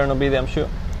 Keith Farron will be there, I'm sure.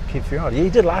 Keith Farron. Yeah, he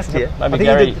did last year. Maybe I think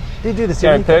Gary- he did do the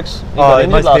Gary series. Perks. He got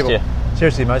injured most last people, year.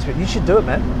 Seriously, most people. You should do it,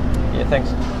 man. Yeah, thanks.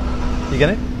 You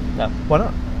gonna? No. Why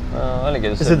not? I only get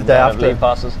a Is it certain the day amount of after? leave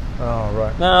passes. Oh,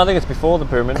 right. No, I think it's before the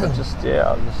Pyramid, but just, I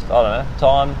don't know.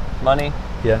 Time, money,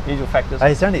 Yeah. usual factors.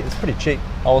 Hey, it's pretty cheap.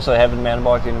 I also haven't mountain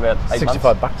biked in about 8 $65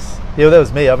 months. bucks. Yeah, well, that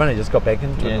was me. I've only just got back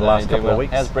into it in the no, last you do couple well. of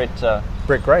weeks. How's Brett?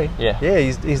 Brett Gray. Yeah. Yeah,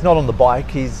 he's not on the bike.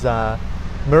 He's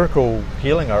miracle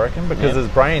healing, I reckon, because Yeah. his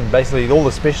brain, basically, all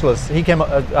the specialists. He came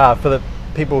for the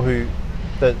people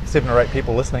the 7 or 8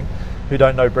 people listening who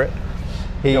don't know Brett.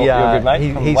 You're a good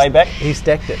mate from way back? He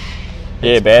stacked it.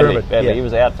 Yeah, It's badly. pyramid, Badly. yeah. He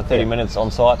was out for 30 Yeah. minutes on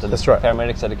site, and That's right.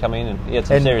 paramedics had to come in, and he had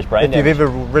some And serious brain if damage. you've ever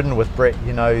ridden with Brett,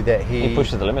 you know that He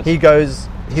pushes the limits. He goes.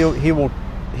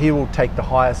 He will take the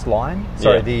highest line.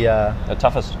 Sorry, the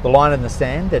toughest, the line in the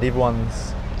sand that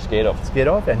everyone's scared of. scared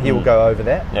of, and he will go over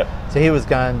that. Yep. So he was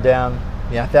going down,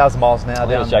 1,000 miles an hour I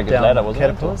think it was down Jacob's Ladder, wasn't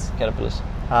Caterpillars. it? Caterpillars.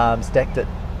 Stacked it,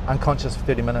 unconscious for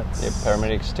 30 minutes. Yeah,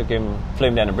 paramedics took him, flew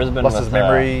him down to Brisbane. Lost with, his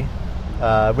memory.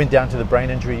 Went down to the brain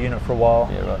injury unit for a while.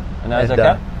 Yeah, right. And now he's And,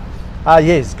 okay? Yeah,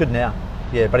 he's good now.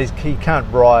 Yeah, but he can't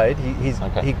ride.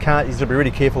 Okay. He can't. He's got to be really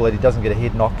careful that he doesn't get a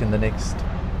head knock in the next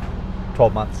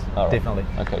 12 months. All right. Definitely.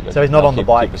 Okay, good. So he's not I'll on the keep-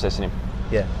 bike. Keep assessing him.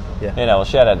 Yeah, yeah. Yeah, no, well,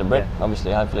 shout out to Brett. Yeah.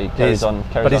 Obviously, hopefully, he He's- carries on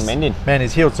but he's- mending. Man,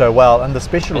 he's healed so well, and the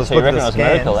specialists So you look at reckon the it was a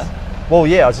scans. miracle, eh? Well,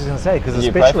 yeah, I was just going to say because the Did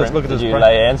you pray for specialists him? look at Did his you brain.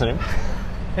 lay hands on him?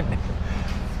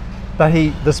 But the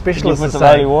Did you specialists put are some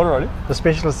holy saying water on him? the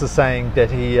specialists are saying that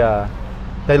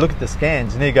they look at the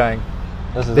scans and they're going,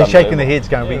 This is they're shaking their unbelievable. heads,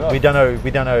 going, Yeah, we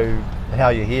right. don't know how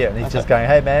you're here, and he's Okay. just going,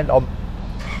 hey man,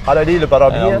 I don't either, but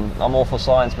I'm And here. I'm all for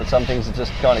science, but some things I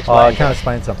just can't Oh, explain. I can't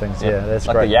explain some things. Yeah, that's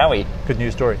like great. the Yowie. Good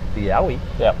news story. The Yowie.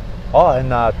 Yeah. Oh, and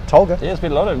Tolga. Yeah, there's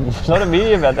been a lot of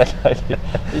media about that lately.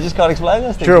 You just can't explain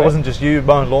those things. Sure, it man. wasn't just you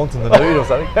mowing lawns in the nude or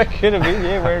something. That could have been,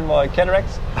 yeah, wearing my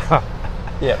cataracts.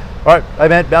 Yeah. All right, hey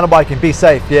man, mountain biking, be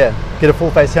safe. Yeah, get a full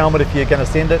face helmet if you're going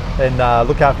to send it, and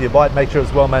look after your bike. Make sure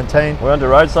it's well maintained. We're on to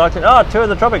road cycling. Oh, Tour of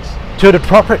the Tropics. Tour de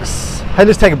Tropics. Hey,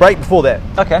 let's take a break before that.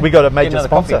 Okay. We got a Get major another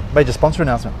sponsor. coffee. Major sponsor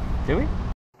announcement. Do we?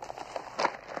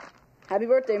 Happy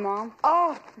birthday, Mom.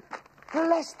 Oh,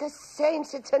 bless the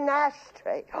saints, it's an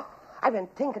ashtray. I've been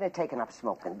thinking of taking up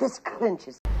smoking. This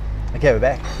clinches. Okay, we're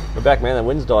back. We're back, man. The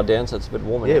wind's died down, so it's a bit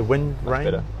warmer. Yeah, now. wind, Much rain,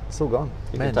 better. still gone.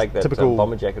 You Man, can take that typical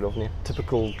bomber jacket off now.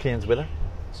 typical Cairns weather.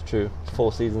 It's true. It's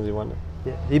 4 seasons in wonder.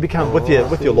 Yeah, you become with your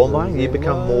lawn mowing. You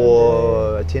become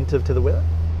more attentive to the weather.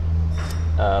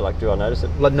 Like, do I notice it?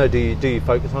 Like, no, do you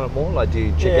focus on it more? Like, do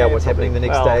you check Yeah, out what's happening the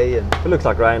next well, day? And if it looks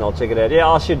like rain, I'll check it out. Yeah,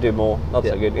 I should do more. Not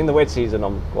Yeah. so good. In the wet season,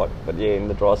 I'm quite, but yeah, in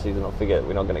the dry season, I figure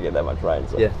we're not going to get that much rain.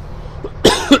 So. yeah.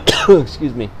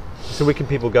 Excuse me. So where can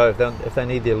people go if they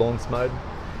need their lawns mowed?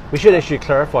 We should actually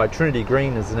clarify. Trinity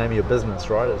Green is the name of your business,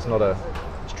 right? It's not a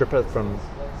stripper from.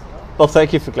 Well,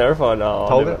 thank you for clarifying. No,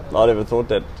 Told I never thought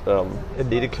that. It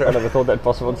needed I clarify. never thought that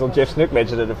possible until Jeff Snook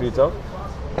mentioned it a few times.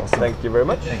 Thank you very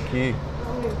much. Thank you.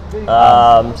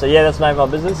 So yeah, that's the name of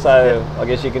my business. So I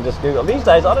guess you can just Google. These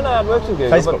days, I don't know how it works with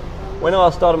Google. Facebook. But when I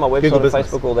started my website Google and Business.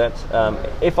 Facebook, all that,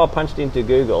 if I punched into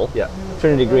Google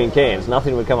Trinity Green cans,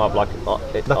 nothing would come up.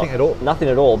 Nothing at all. Nothing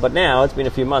at all. But now it's been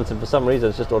a few months, and for some reason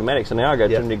it's just automatic. So now I go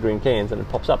Trinity Green cans, and it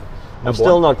pops up. I'm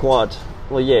still not quite.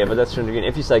 Well, yeah, but that's Trinity Green.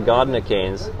 If you say gardener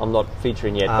cans, I'm not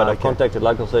featuring yet. But I've contacted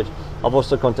Local Search. I've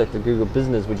also contacted Google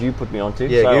Business, which you put me onto.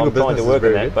 Yeah, so Google I'm trying Business to work is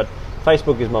on very that. But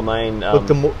Facebook is my main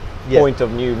Yeah. point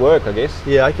of new work, I guess.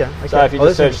 Yeah, okay. So if you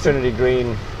just that's search Trinity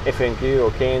Green FNQ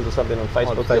or cans or something on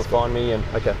Facebook, you'll find me, and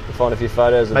Okay. you'll find a few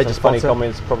photos and Major some funny sponsor.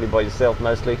 comments, probably by yourself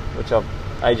mostly, which I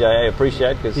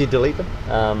appreciate because Do you delete them?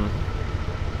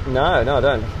 no, I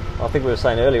don't. I think we were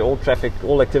saying earlier, all traffic,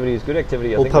 all activity is good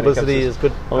activity. All publicity is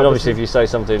good. I mean, obviously, if you say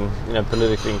something,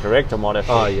 politically incorrect, I might have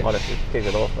to, might have to kick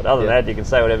it off. But other than that, you can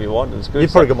say whatever you want. It's good.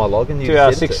 You've probably got my login. You To our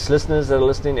just edit 6 it. listeners that are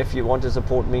listening, if you want to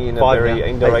support me in a 5 very now.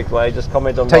 indirect way, just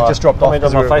comment on Take my just dropped off comment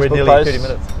on because my we're Facebook nearly post, 30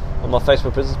 minutes. on my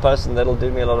Facebook business post, and that'll do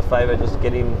me a lot of favour, just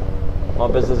getting my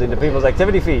business into people's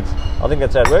activity feeds. I think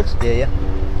that's how it works. Yeah.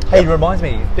 Hey, it reminds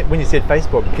me when you said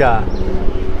Facebook.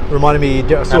 Reminded me.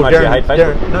 I saw much you hate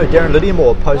Facebook? Darren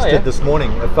Lidiamore posted Oh, yeah. this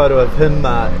morning a photo of him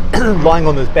lying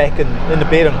on his back in the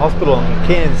bed in hospital in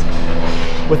Cairns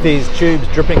with these tubes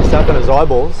dripping stuff in his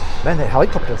eyeballs. Man, that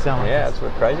helicopter sound like Yeah, this.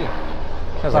 that's crazy.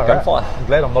 Sounds like Alright. gunfire. I'm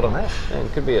glad I'm not on that. Man,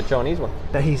 it could be a Chinese one.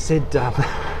 But he said, 12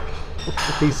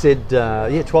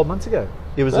 months ago.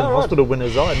 He was in right. hospital when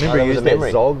his eye. Remember that he was used a that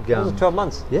memory. Zog. That was 12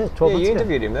 months. Yeah, 12 months you ago.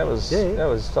 interviewed him. That was Yeah. that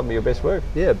was some of your best work.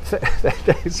 Yeah,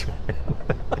 that's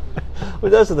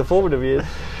Well, those are the formative years.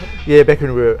 yeah. Back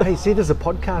when we were. Hey, see, there's a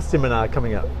podcast seminar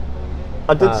coming up.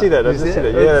 I did see that. I you did see see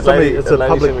that? that. Yeah, that Somebody- lady, it's that a lady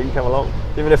public- said we can come along,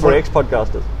 even if we're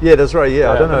ex-podcasters. Yeah, that's right.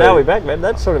 Yeah, I don't know. But now we're back, man.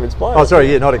 That's sort of inspired. Oh,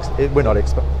 sorry. Yeah, we're not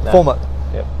expert. No. Former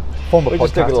Yep. podcasters. We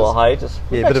just took a little hiatus.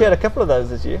 We've Yeah, bit actually of- had a couple of those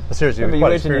this year. Seriously, Remember we're you quite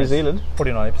went to New experienced. Zealand?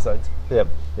 49 episodes. Yep.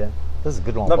 Yeah, this is a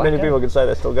good one. Not Black many Hat. people can say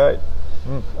they're still going.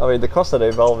 I mean, the costs that are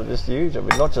involved are just huge. I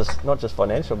mean, not just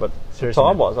financial, but Seriously,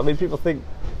 time-wise. I mean, people think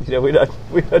we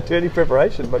don't do any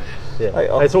preparation, but Yeah. hey,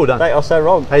 It's all done. They are so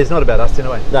wrong. Hey, it's not about us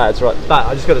anyway. No, it's right. But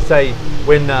I just got to say,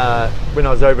 when I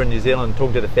was over in New Zealand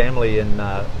talking to the family, and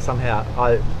somehow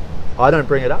I don't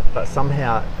bring it up, but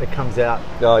somehow it comes out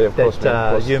Oh, yeah, of course, that man,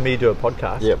 of course. you and me do a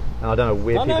podcast. Yep. And I don't know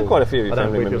where I people. know quite a few of your I don't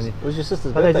know family where members. people- It was your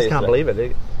sister's But they birthday just can't yesterday.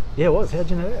 believe it. Yeah, it was. How'd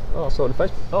you know that? Oh, I saw it on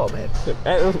Facebook. Oh man.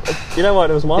 You know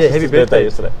what? It was my Yeah, happy sister's birthday birthday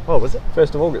yesterday. Oh, was it?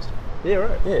 1st of August. Yeah,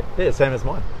 right. Yeah. Yeah, same as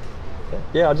mine.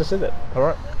 Yeah, I just said that. All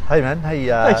right. Hey man. Hey.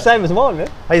 Hey, same as mine, man.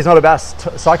 Hey, it's not about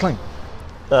cycling.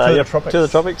 To the Yep, tropics. To the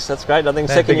tropics. That's great. I think Man,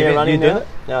 second big year event. running You did now. it?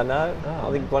 No, no.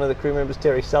 I think one of the crew members,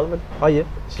 Terry Sullivan. Oh yeah.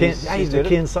 She's doing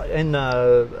it. In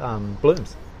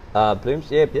Blooms. Blooms.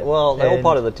 Yeah. Yeah. Well, they're all And-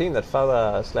 part of the team. That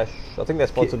FOA / I think they're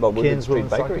sponsored by William Cairns Street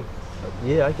Women's Bakery. Cycling.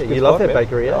 Yeah, okay. Good You love spot, that man.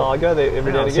 bakery, yeah? Oh, I go there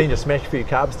every day I've and seen again. you smash a few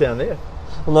carbs down there.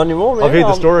 Well, not anymore, man. I've heard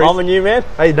the stories. I'm a new man.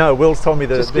 Hey, no, Will's told me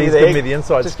that he's Just give you given me the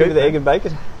inside Just scoop. give me the egg man. and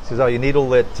bacon. He says, "Oh, you need all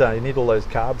that. You need all those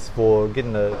carbs for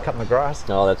cutting the grass."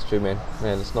 No, that's true, man.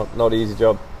 Man, it's not an easy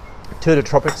job. To the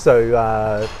tropics, so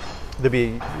there'll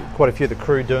be quite a few of the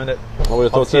crew doing it. I would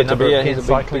have thought Obviously, so. a number To be, of he's a Cairns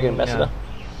big cycling, ambassador.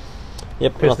 Yep, and I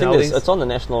think personalities. it's on the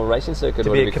national racing circuit, To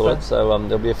or be whatever a you call kipper. it. So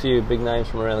there'll be a few big names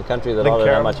from around the country that Link I don't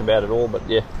know Carroll. much about at all. But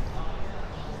yeah.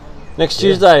 Next Yeah,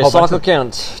 Tuesday, whole bunch cycle of-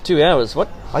 count, 2 hours. What?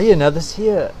 Oh yeah, now this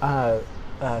year,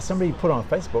 somebody put on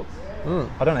Facebook.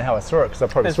 I don't know how I saw it because I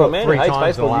probably That's saw what it man 3 hates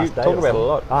times in the Facebook. last You day. talk or about it a something.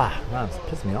 lot. Ah, no, it's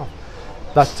pissing me off.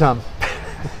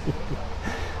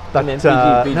 But And then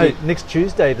PG. no, next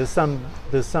Tuesday there's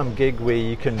some gig where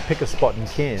you can pick a spot in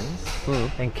Cairns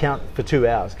and count for 2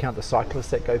 hours, count the cyclists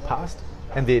that go past,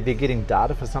 and they're getting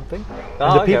data for something. Oh,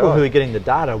 And the okay, people right. who are getting the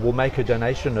data will make a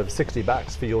donation of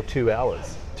 $60 for your 2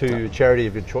 hours to charity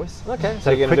of your choice. Okay, so so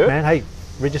you're gonna quick, do it? man. Hey,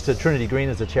 register Trinity Green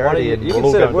as a Why don't charity, you and you we'll can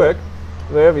all sit go at and do it. work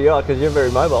wherever you are because you're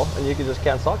very mobile and you can just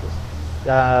count cyclists.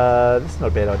 That's not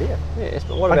a bad idea. Yes,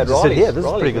 but what I about can just sit Riley's? here. This is a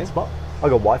Riley's, pretty good man. spot. I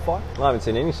got Wi-Fi. I haven't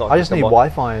seen any cyclists. I just need come by.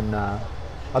 Wi-Fi, and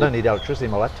I don't need electricity.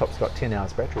 My laptop's got 10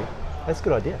 hours battery. That's a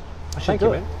good idea. I should Thank do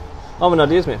you, it. man. I'm an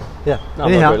ideas man. Yeah. No,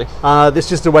 not Anyhow, really. there's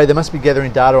just a way they must be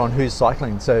gathering data on who's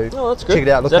cycling. So Oh, that's good. check it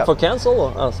out. Is Look that for up. council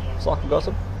or cycle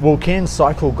gossip? Well, Cairns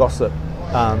Cycle Gossip,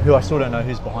 who I still don't know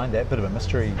who's behind that. Bit of a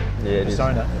mystery Yeah, it is.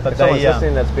 persona. But If someone's they,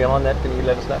 listening that's behind that, can you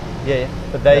let us know? yeah.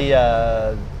 But they,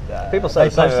 People say they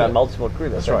the same posted- about Multisport Crew.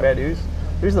 That's That's right. right. Bad.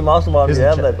 Who's the mastermind who's in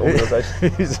behind cha- that organisation?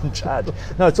 who's in charge?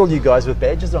 No, it's all you guys with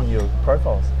badges on your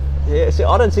profiles. Yeah, see,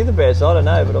 I don't see the badge, so I don't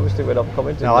know. But obviously, when I'm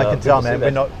commenting, No, I can tell, people see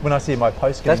man. that. When I see my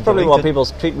post, That's getting probably why deleted, people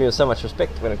treat me with so much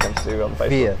respect when it comes to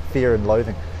Facebook. fear and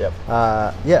loathing. Yep.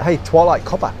 Yeah. Hey, Twilight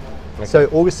Copper. So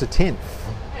August the 10th.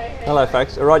 Hello,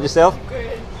 folks. All right, yourself?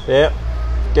 Yeah.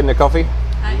 Getting a coffee?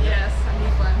 Yes, I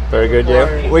need one. Very good,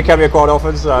 yeah. We come here quite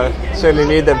often, so certainly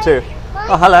need them too.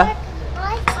 Oh, hello.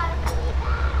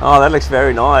 Oh, that looks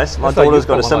very nice. My Looks like daughter's you've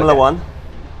got a got one similar like one.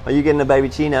 Are you getting a baby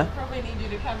Chino? Probably need you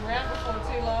to come around before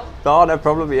too long. Oh, no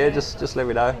problem. Yeah, just let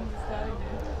me know.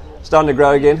 Starting to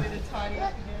grow again. Bit of tidy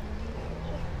up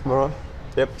again. All right.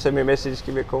 Yep. Send me a message.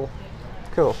 Give me a call.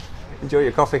 Cool. Enjoy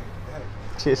your coffee.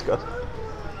 Cheers, guys.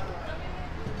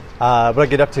 What did I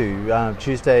get up to?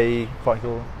 Tuesday, fight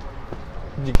call.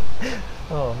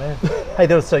 Oh man! Hey,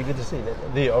 that was so good to see.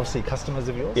 They're obviously customers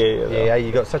of yours. Yeah.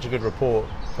 You got such a good rapport.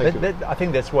 Thank you. I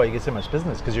think that's why you get so much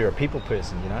business, because you're a people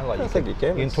person. You know, like I think you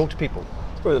can. You can talk to people.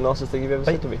 It's probably the nicest thing you've ever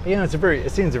said to me. You know, it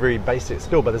seems a very basic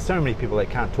skill, but there's so many people that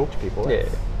can't talk to people. Yeah.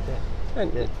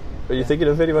 And are you thinking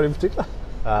of anyone in particular?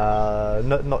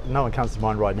 No one comes to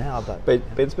mind right now, but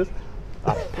Ben Smith?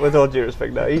 With all due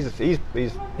respect, no. He's he's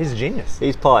a genius.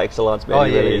 He's par excellence, man. Oh,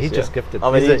 he yeah, really is, he's just gifted.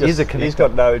 I mean, He's a he's connector.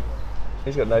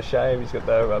 got no shame. He's got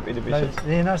no inhibitions.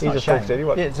 No, it's he not just shame. talks to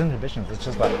anyone. Yeah, it's inhibitions. It's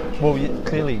just like, well,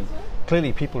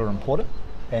 clearly people are important,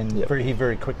 and Yep. he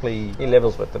very quickly He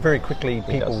levels with them. very quickly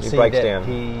people does. He see breaks that down.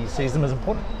 he sees them as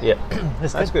important. Yeah,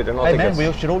 that's good. And I Hey think man,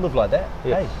 that's, we should all live like that.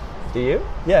 Yeah. Hey, Do you?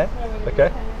 yeah,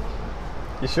 Okay.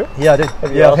 You sure? yeah, I did.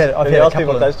 Have you Yeah, asked- have you asked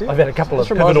people close to you? I've had a couple This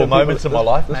of reminds me pivotal of people- moments in my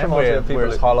life, this man, reminds me where of people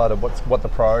it's that- highlighted what the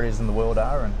priorities in the world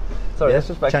are, and Sorry, yeah, this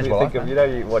just makes changed me my think life, of, man. you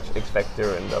know, you watch X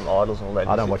Factor and Idols and all that.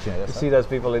 I don't You watch see- any of that You stuff. see those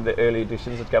people in the early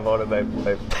editions that come on and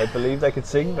they believe they can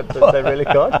sing, but they really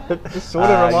can't. It just sort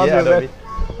of reminds yeah, me of that,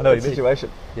 I know what you mean. situation.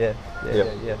 Yeah. Yep.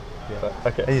 And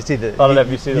Okay. you see the. I don't know if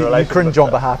you see the you relation, cringe but, on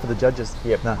behalf of the judges.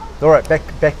 Yep. No. All right. Back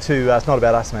to it's not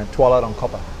about us, man. Twilight on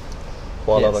Copper.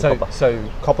 Twilight on so Copper.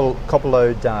 so Copper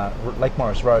Load, Lake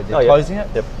Morris Road. They're Oh, yeah. closing it.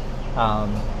 Yep.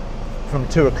 From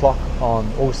 2:00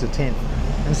 on August the 10th.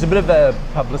 And it's a bit of a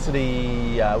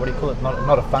publicity. What do you call it?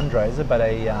 Not a fundraiser, but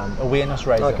a awareness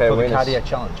raiser Okay, for awareness. the Cardiac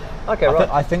Challenge. Okay, right.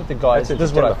 I think the guys. That's in This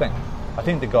is what I September. think. I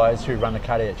think the guys who run the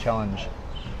Cardiac Challenge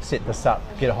set this up,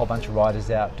 get a whole bunch of riders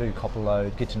out, do Copper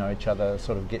Load, get to know each other,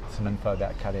 sort of get some info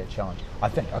about Cardiac Challenge. I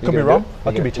think I could be gonna wrong. do it?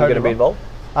 I could be You totally gonna be wrong.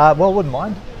 involved? Well, wouldn't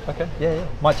mind. Okay. Yeah.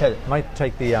 Might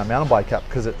take the mountain bike up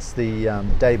because it's the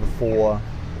day before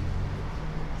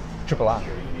Triple R.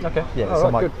 Okay. Yeah, All so I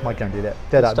right, good. might go and do that.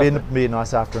 That'd stuff, be, man. be a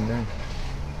nice afternoon.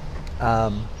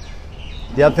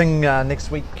 The other thing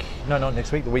next week, no, not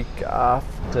next week, the week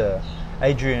after,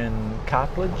 Adrian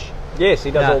Cartledge. Yes,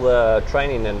 he does No. all the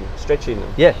training and stretching.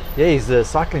 And Yeah, he's a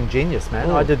cycling genius,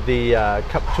 man. I did the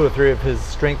 2 or 3 of his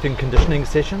strength and conditioning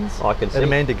sessions I can at see.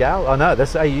 Amanda Gale. I know,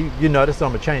 that's you noticed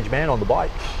I'm a changed man on the bike.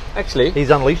 Actually, He's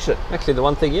unleashed it. the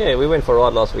one thing, we went for a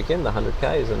ride last weekend, the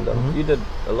 100Ks, and you did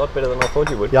a lot better than I thought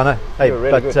you would. Yeah, I know. Hey, You were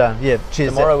really but good. yeah,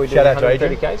 cheers. Tomorrow we do shout out to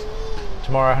Adrian. 130Ks.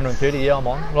 Tomorrow 130, yeah, I'm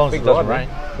on. As long as Big it doesn't ride, rain.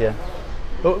 man. Yeah.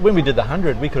 But when we did the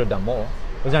 100, we could have done more.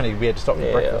 It was only we had to stop for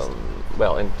Yeah, breakfast.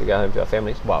 well, and to go home to our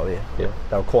families. Well, yeah, Yeah.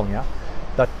 they were calling out.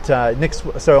 But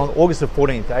so on August the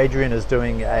 14th, Adrian is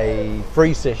doing a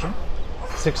free session,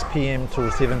 6 p.m.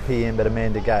 till 7 p.m. at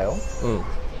Amanda Gale,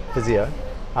 physio,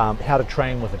 how to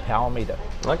train with a power meter.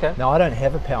 Okay. Now, I don't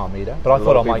have a power meter, but I lot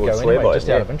thought I of might people go would swear anyway, by just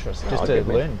it, out yeah. of interest, No, just I to get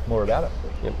me. learn more about it.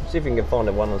 Yep. See if you can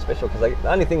find one on special, because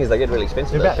the only thing is they get really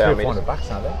expensive. They're Those about power $300 or meters.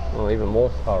 $400, aren't they? Or even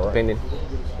more, Oh, right. depending.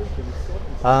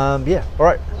 Yeah, all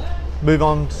right. Move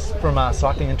on from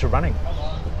cycling into running.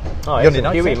 Oh, You got any excellent.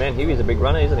 notes, Huey, eh? man. Huey's a big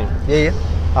runner, isn't he?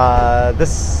 Yeah.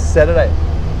 This Saturday,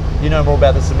 you know more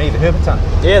about this than me, the Herberton.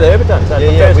 Yeah, the Herberton. So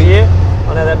it's the first year.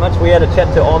 I know that much. We had a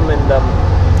chat to Om and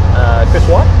Chris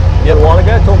White a little while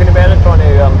ago, talking about it, trying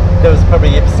to. That was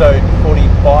probably episode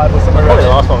 45 or something. Probably the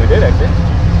last one we did, actually.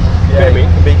 Yeah, Could be.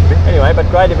 could be. Anyway, but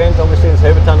great event, obviously, this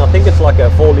Herberton. I think it's like a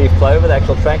 4-leaf clover, the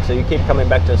actual track, so you keep coming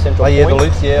back to a central Oh, yeah, point. the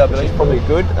loops, yeah, I which believe. is probably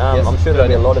good. Yes, I'm sure good there'll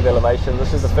be a idea. lot of elevation.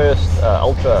 This is the first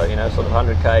ultra, sort of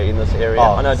 100k in this area.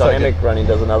 Oh, I know so Dynamic Running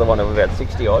does another one of about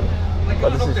 60 odd.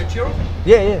 But this is,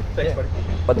 Yeah.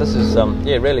 but this is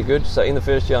really good. So in the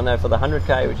first year, I know for the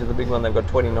 100k, which is the big one, they've got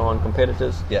 29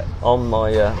 competitors. Yeah. On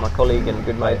my colleague and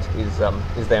good mate is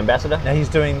the ambassador. Now he's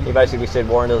doing. He basically said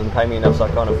Warren doesn't pay me enough, so I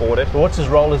can't afford it. What's his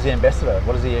role as the ambassador?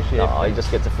 What does he actually have? Oh, he just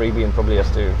gets a freebie and probably has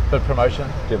to Bit of promotion,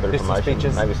 do a bit of best promotion,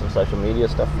 speeches. maybe some social media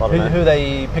stuff. I don't know. Who are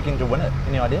they picking to win it?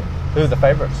 Any idea? Who are the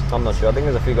favourites? I'm not sure. I think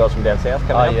there's a few guys from down south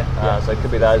coming Oh, up. yeah. So it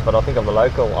could be those, but I think of the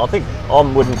local. I think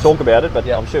Om wouldn't talk about it, but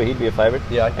Yeah. I'm sure he'd be a favourite.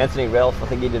 Yeah, okay. Anthony Ralph, I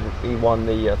think he won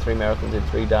the 3 marathons in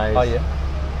 3 days. Oh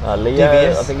yeah. Leo,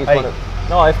 DVS? I think he's Hey. won it.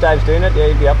 No, if Dave's doing it, yeah,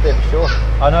 he'd be up there for sure.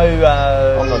 I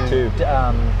know. I'm not too.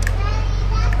 Oh,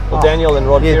 Well, Daniel and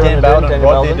Rod yeah, Fearon Dan are Bowden,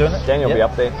 Daniel Rod, they're Belden. doing it. Daniel will be Yeah.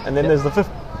 up there. And then Yeah. there's the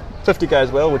 50k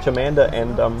as well, which Amanda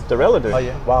and Darrell are doing. Oh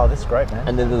yeah. Wow, that's great, man.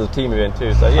 And then there's a team event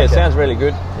too. So yeah, it Okay. sounds really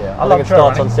good. yeah, I, love think it trail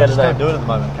starts running. on I just Saturday. don't do it at the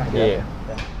moment. Can't get Yeah.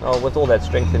 out. Oh, with all that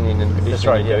strengthening and conditioning That's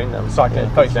right. you're Yeah. doing. Cycling,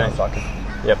 good focusing on change. cycling.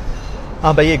 Yep.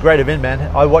 But yeah, great event, man.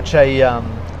 I watch a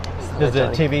There's a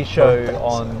TV show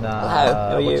on,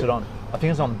 How are what's you? it on? I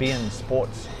think it's on BN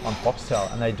Sports on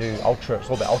Foxtel, and they do ultra. It's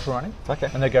all about ultra running. Okay.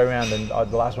 And they go around, and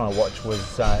the last one I watched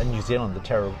was in New Zealand, the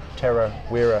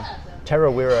Tarawera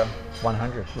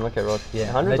 100. Okay, right.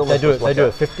 Yeah, 100's they almost do it. just They like do a-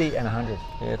 a 50 and 100.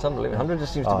 Yeah, it's unbelievable. 100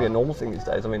 just seems to be a normal thing these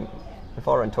days. I mean, if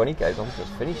I run 20 k's, I'm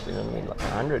just finished. You know what I mean? Like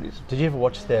 100 is. Did you ever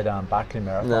watch that Barkley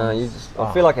Marathon? No, you just.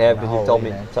 I feel like I have because you've told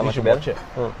me man. so You much should about watch it.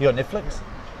 it. You got Netflix?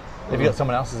 Have you got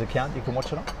someone else's account you can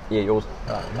watch it on? Yeah, yours.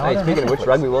 No, I Hey, don't speaking have of which, Netflix.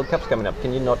 Rugby World Cup's coming up.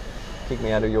 Can you not kick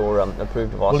me out of your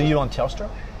approved device? Well, are you on Telstra?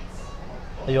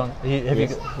 Are you on? Have Yes, you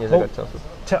yes, I well, got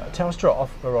Telstra. Telstra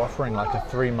are offering like a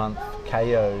 3-month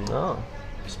KO Oh,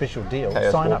 special deal. KO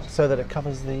Sign Sports. up so that it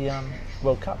covers the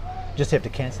World Cup. Just have to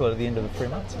cancel it at the end of the 3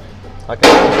 months. okay.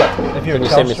 If you're Can a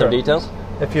you send me some Telstra- details?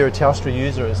 If you're a Telstra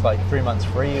user, it's like 3 months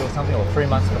free or something, or 3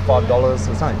 months for $5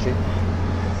 or something cheap.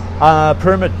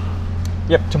 Pyramid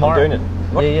Yep, tomorrow. I'm doing it.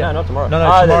 What? Yeah, yeah. No, not tomorrow. No,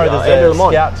 Ah, tomorrow Andrew there's a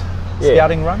Lamont. Yeah.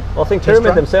 scouting run. Well, I think Test Pyramid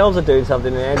run. themselves are doing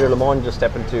something, and Andrew Lamont just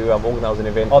happened to organise an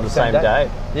event Oh, on the same day.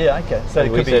 Yeah, okay. So And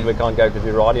it we could said be. we can't go because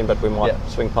we're riding, but we might Yeah.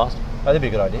 swing past. Oh, that'd be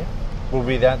a good idea. We'll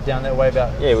be down that way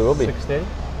about. Yeah, we will be. 6:30.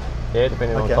 Yeah,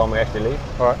 depending on Okay. the time we actually leave.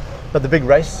 All right. But the big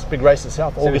race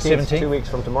itself, August 17th. 2 weeks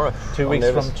from tomorrow. 2 I'm weeks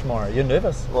nervous. from tomorrow. You're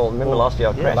nervous? Well, remember last year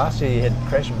I Yeah, crashed? last year you had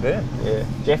crash and burn. Yeah,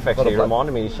 Jeff actually blood.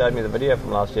 reminded me. He showed me the video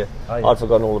from last year. Oh, yeah. I'd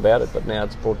forgotten all about it, but now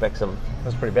it's brought back some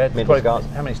That's pretty bad. Mental Probably-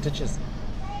 scars. How many stitches?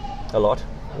 a lot.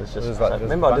 It was just It was like- so- it was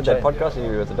remember a I did that bunch, podcast with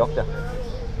you with the doctor.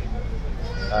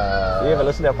 Do you ever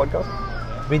listen to our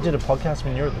podcast? We did a podcast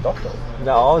when you were at the doctor.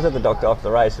 No, I was at the doctor after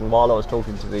the race, and while I was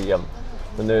talking to the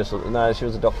nurse, no, she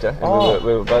was a doctor, and Oh.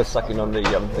 we were both sucking on the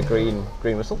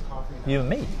green whistle. You and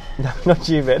me. No, not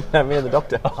you, man. No, me and the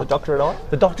doctor. The doctor and I.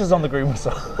 The doctor's on the green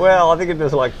whistle. Well, I think it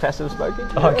was like passive smoking.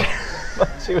 Okay. But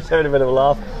she was having a bit of a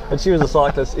laugh, and she was a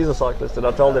cyclist. He's a cyclist, and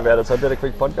I told her about it. So I did a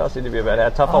quick podcast interview about how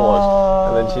tough I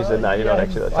was, and then she said, "No, you're not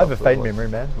actually that tough." I have a faint memory,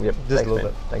 man. Yep, Just thanks, a little man.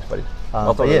 bit. Thanks, buddy. I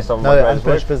But thought it yeah, was some of no my greatest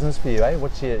unfinished work. business for you,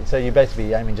 eh? So you're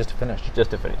basically aiming just to finish.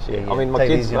 Just to finish, yeah. Yeah, I mean, my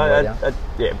take it kids, easy on the way down.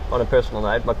 yeah, on a personal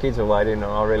note, my kids were waiting, and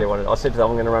I really wanted. I said to them,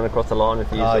 I'm going to run across the line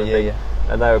with you, Oh, sort of yeah, thing. yeah.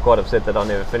 And they were quite upset that I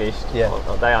never finished. Yeah.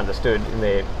 They understood in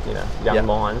their, young Yeah.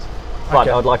 minds. But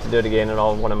Okay. I'd like to do it again, and I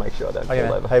want to make sure I don't Okay, fall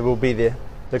man. over. Hey, we'll be there.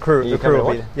 The crew you will be coming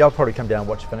to there. Yeah, I'll probably come down and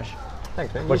watch you finish.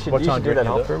 Thanks, man. What you time should do do you that reckon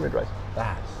half you'll do pyramid race.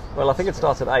 Ah, Well, I think it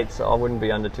starts at 8, so I wouldn't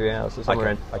be under 2 hours. So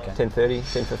somewhere Okay, around okay. 10:30,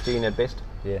 10:15 at best.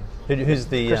 yeah. Who's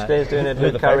the? Chris Clare's doing it. who are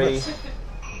Luke the Curry. favourites?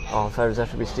 Oh, favourites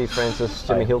have to be Steve Francis,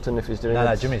 Jimmy Oh. Hilton if he's doing No, it.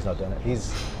 no, Jimmy's not doing it.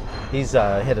 He's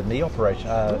had a knee operation.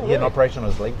 He had an operation on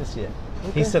his leg this year.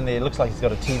 He's sitting there. It looks like he's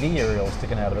got a TV aerial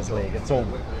sticking out of his leg. It's all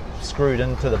screwed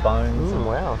into the bones.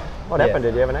 Wow. What Yeah. happened?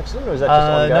 Did you have an accident, or was that just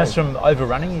ongoing? No, it's from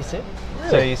overrunning. He said.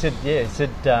 So Really? he said,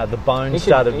 the bone He should-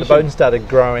 started. he The should- bone started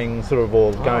growing, sort of,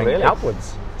 or going really?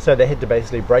 outwards. So they had to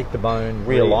basically break the bone,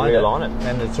 realign realign it.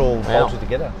 and it's all Wow. bolted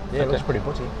together. Yeah, it Okay. looks pretty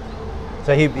putty.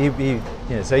 So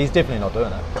so he's definitely not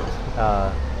doing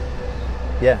it.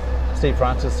 Yeah, Steve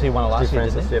Francis, he won it last Steve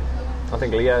year, Francis, didn't yep. I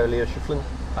think Leo Schiflin,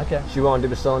 he? Okay. Juan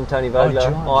Dubasson, Tony Vogler,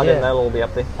 Juan, Iden, yeah. they'll all be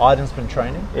up there. Iden's been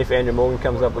training. If Andrew Morgan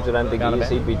comes up, which I don't think he is, Roundabout.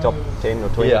 he'd be top 10 or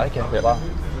 20. Yeah, okay. Yep. Wow.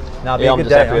 Now, Yeah, I'm good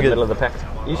just happy day. with the middle of the pack.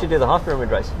 You should do the half pyramid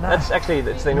race. No. That's actually,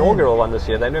 it's the inaugural one this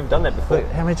year. They've never done that before.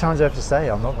 Look, how many times do I have to say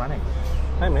I'm not running?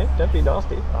 Hey man, don't be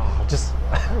nasty. Oh, just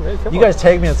man, come you on. guys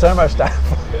tag me in so much stuff.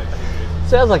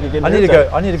 Sounds like you're getting I need to into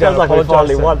go. I need to it. go. Sounds like we apologise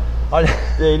finally to- won. I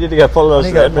Yeah, you need to go follow I us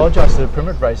need to to go admin. apologise to the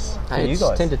pyramid race to Hey, you it's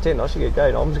guys. 10 to 10. I should get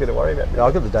going. I'm just going to worry about it. Yeah,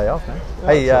 I'll get the day off, man.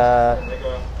 Hey,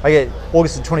 I get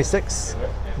August the 26th.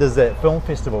 There's that film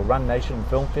festival, Run Nation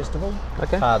Film Festival.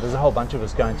 Okay. There's a whole bunch of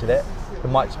us going to that.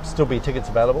 There might still be tickets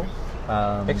available.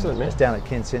 Excellent, man. It's down at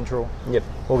Ken Central. Yep.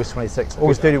 August 26th.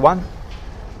 August 31.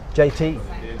 JT.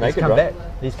 He's Naked, come right?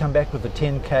 back. He's come back with the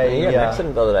 10k. He had an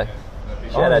accident the other day.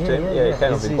 Shout out to him. Yeah, he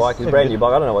came off his bike. His brand new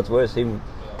bike. I don't know what's worse, him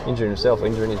injuring himself or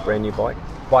injuring his brand new bike.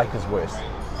 Bike is worse.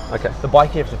 Okay. The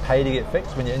bike you have to pay to get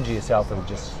fixed. When you injure yourself, it'll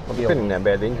just heal. Depending on how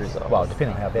bad the injuries are. Well,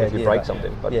 depending on how bad. if you yeah, break but-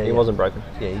 something. But yeah, he yeah. wasn't broken.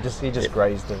 Yeah, he just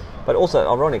grazed it. But also,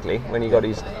 ironically, when he got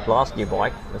his last new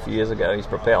bike a few years ago, his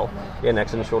Propel, he had an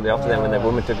accident shortly after that when that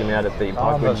woman took him out at the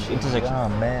Pike Ridge intersection. Oh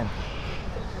man.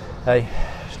 Hey,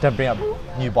 just don't bring up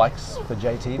new bikes for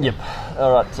JT. Yep.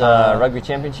 All right. Rugby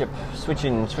Championship.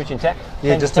 Switching tack.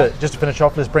 Yeah, 10 just tack. to finish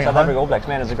off, let's bring South it Africa home. All Blacks,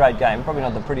 man, it was a great game. Probably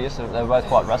not the prettiest. They were both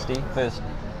quite rusty.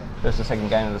 First and second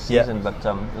game of the season, but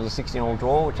it was a 16-all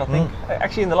draw, which I think,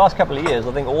 actually in the last couple of years,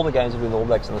 I think all the games between the All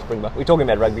Blacks and the Springboks, we're talking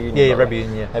about rugby union, Yeah, by the rugby way,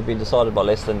 union, yeah. have been decided by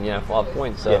less than 5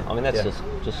 points. So Yeah, I mean that's yeah.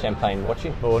 just champagne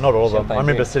watching. Well, not all of them. Champagne I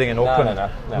remember drink. sitting in No, Auckland. no.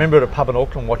 I remember at a pub in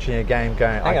Auckland watching a game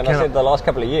going, Hang on, I said the last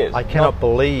couple of years. I cannot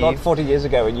believe Not 40 years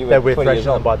ago when you were that we're 20 years thrashing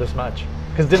them old. by this much.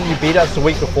 Because didn't you beat us the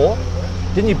week before?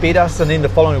 Didn't you beat us, and then the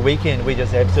following weekend we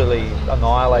just absolutely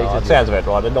annihilated Oh, it you? sounds about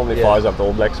right. It normally fires up the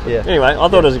All Blacks. But Yeah. anyway, I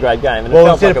thought it was a great game, and Well, it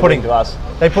felt instead like of a win putting to us.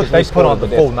 they put because we they put on scored the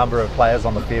to full death. number of players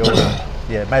on the field. And,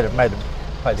 yeah, made it play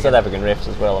South together. African refs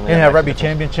as well. I mean, In that our makes rugby a difference.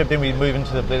 championship, then we move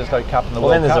into the Bledisloe Cup and the Well,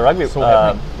 World then there's Cup. the rugby It's all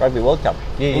happening. rugby World Cup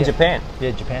in Japan.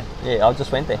 Yeah, Japan. Yeah, I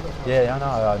just went there. Yeah, I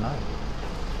know.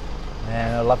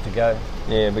 Man, I'd love to go.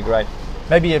 Yeah, it'd be great.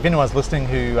 Maybe if anyone's listening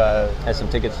who Has some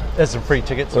tickets. has some free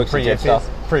tickets, and Works free at airfares,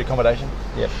 Jetstar. free accommodation,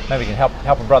 Yep. maybe we can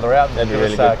help a brother out and That'd be give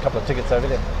really us good. a couple of tickets over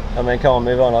there. I mean, come on,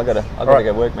 move on. I gotta right.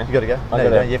 go work, man. You gotta go. I No, you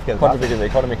gotta don't. You have to go to the contribute to the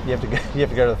economy. You have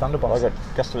to go to the Thunderbolts. I got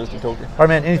customers to talk to. All right,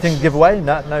 man. Anything to give away?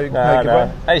 No giveaway.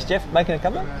 Hey, is Jeff making a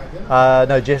comeback?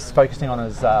 No, Jeff's focusing on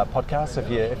his podcast. If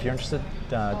you're interested,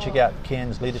 check out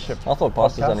Ken's leadership. I thought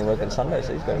pastors podcast. only work on Sundays,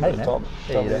 so he's got a Hey, bit man. of time.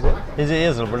 Yeah, to he do that. he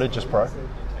is a religious pro.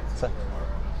 So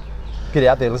get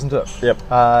out there, listen to it. Yep.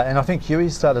 And I think Huey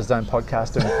started his own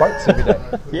podcast doing quotes every day.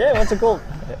 Yeah, what's it called?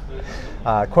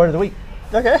 Quote of the week.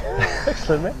 Okay,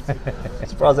 excellent, man.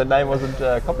 Surprised that name wasn't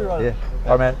copyrighted.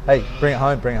 Yeah. All right, man. Hey, bring it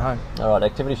home. All right,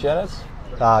 activity shoutouts.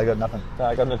 I got nothing. No,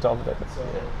 I got no time for that.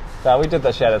 No, we did the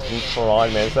shoutouts for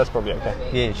Iron Man, so that's probably okay.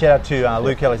 Yeah, shout out to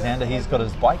Luke Alexander. He's got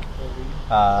his bike.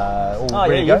 All Oh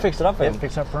ready yeah, to go. you fixed it up for him. Yeah,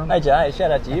 fixed it up for him. Hey Jay,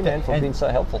 shout out to you, man, for And- being so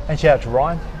helpful. And shout out to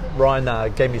Ryan.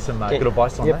 Ryan gave me some good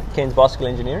advice on that. Ken's bicycle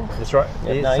engineering. That's right.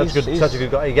 Yep, Yeah, no, such a good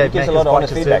guy. He gave gives Mac a lot his of bike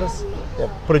honest to feedback. service. Yep.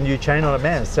 Put a new chain on it,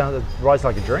 man. It rides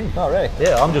like a dream. Oh really?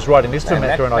 Yeah, I'm just riding next to him Man,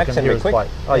 after and I Mac can sent hear me his quick. bike.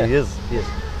 Oh, Yeah. he is.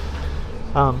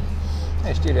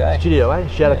 Hey, Studio A. Studio A.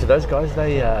 Shout out to those guys.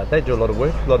 They do a lot of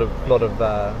work, a lot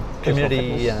of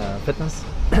community fitness,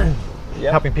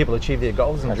 Yep. helping people achieve their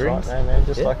goals and That's dreams. right, man.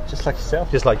 Just Yeah. like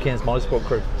yourself. Just like Ken's Motorsport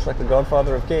crew. Just like the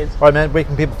godfather of kids. All right, man. Where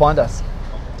can people find us?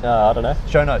 I don't know.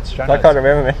 Show notes. I can't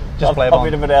remember, man. Just play it I've on.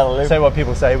 been a bit out of the loop. Say what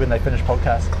people say when they finish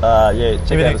podcast. Yeah,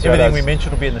 check out the show Everything notes. we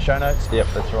mentioned will be in the show notes. Yep,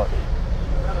 that's right.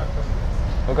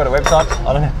 We've got a website.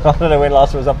 I don't know when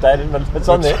last it was updated, but it's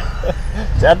on there.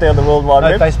 It's out there on the World Wide No,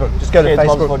 Web. Facebook. Just go to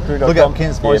Facebook. KensMotorsportCrew.com. Look up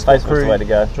Ken's Yeah, Motorsport Facebook's Crew. the way to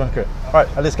go. Join the crew. All right,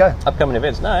 let's go. Upcoming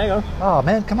events. No, hang on. Oh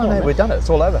man, come on, man. man. We've done it. It's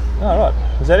all over. All right.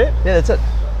 Is that it? Yeah, that's it.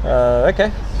 Okay.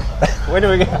 When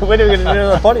are we going to do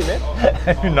another potty, man?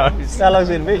 Who knows? How long's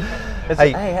it going to be?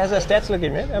 Hey. Hey, how's our stats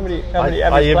looking, man? How many I average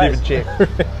haven't plays? even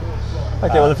checked.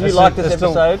 Okay, well, if you it's like still- this it's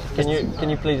still- episode, can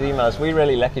you please email us? We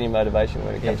really lack any motivation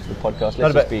when it comes to the podcast.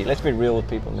 Not Let's be real with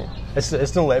people, man. It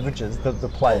still averages the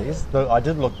plays. I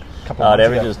did look a couple Oh, of it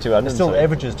months averages ago. 200, It still so-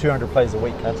 averages 200 plays a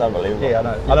week. That's unbelievable. Yeah, I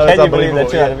know. Can I know it's you believe unbelievable. that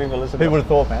 200 yeah. people listen? Who would have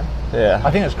thought, man? Yeah. I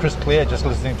think it's Chris Clear just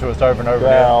listening to us over and over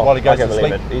Well, again while he I goes can to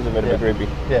believe sleep. it. He's a bit of a groupie.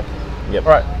 Yeah. Yep.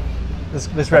 All right. Let's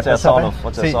wrap our this up. sign-off? man.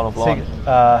 What's our sign-off line?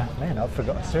 Man, I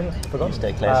forgot. Seriously, forgot. You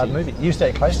Stay Classy. Movie. You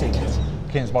Stay Classy.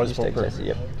 Ken's You Motorsport stay Crew. classy.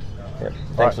 Yep. Right.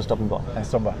 Thanks for stopping by. Thanks,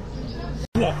 Tomba.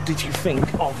 What did you think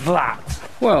of that?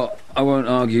 Well, I won't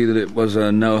argue that it was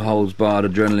a no-holds-barred,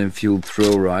 adrenaline-fueled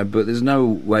thrill ride, but there's no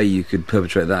way you could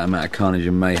perpetrate that amount of carnage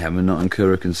and mayhem and not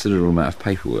incur a considerable amount of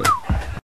paperwork.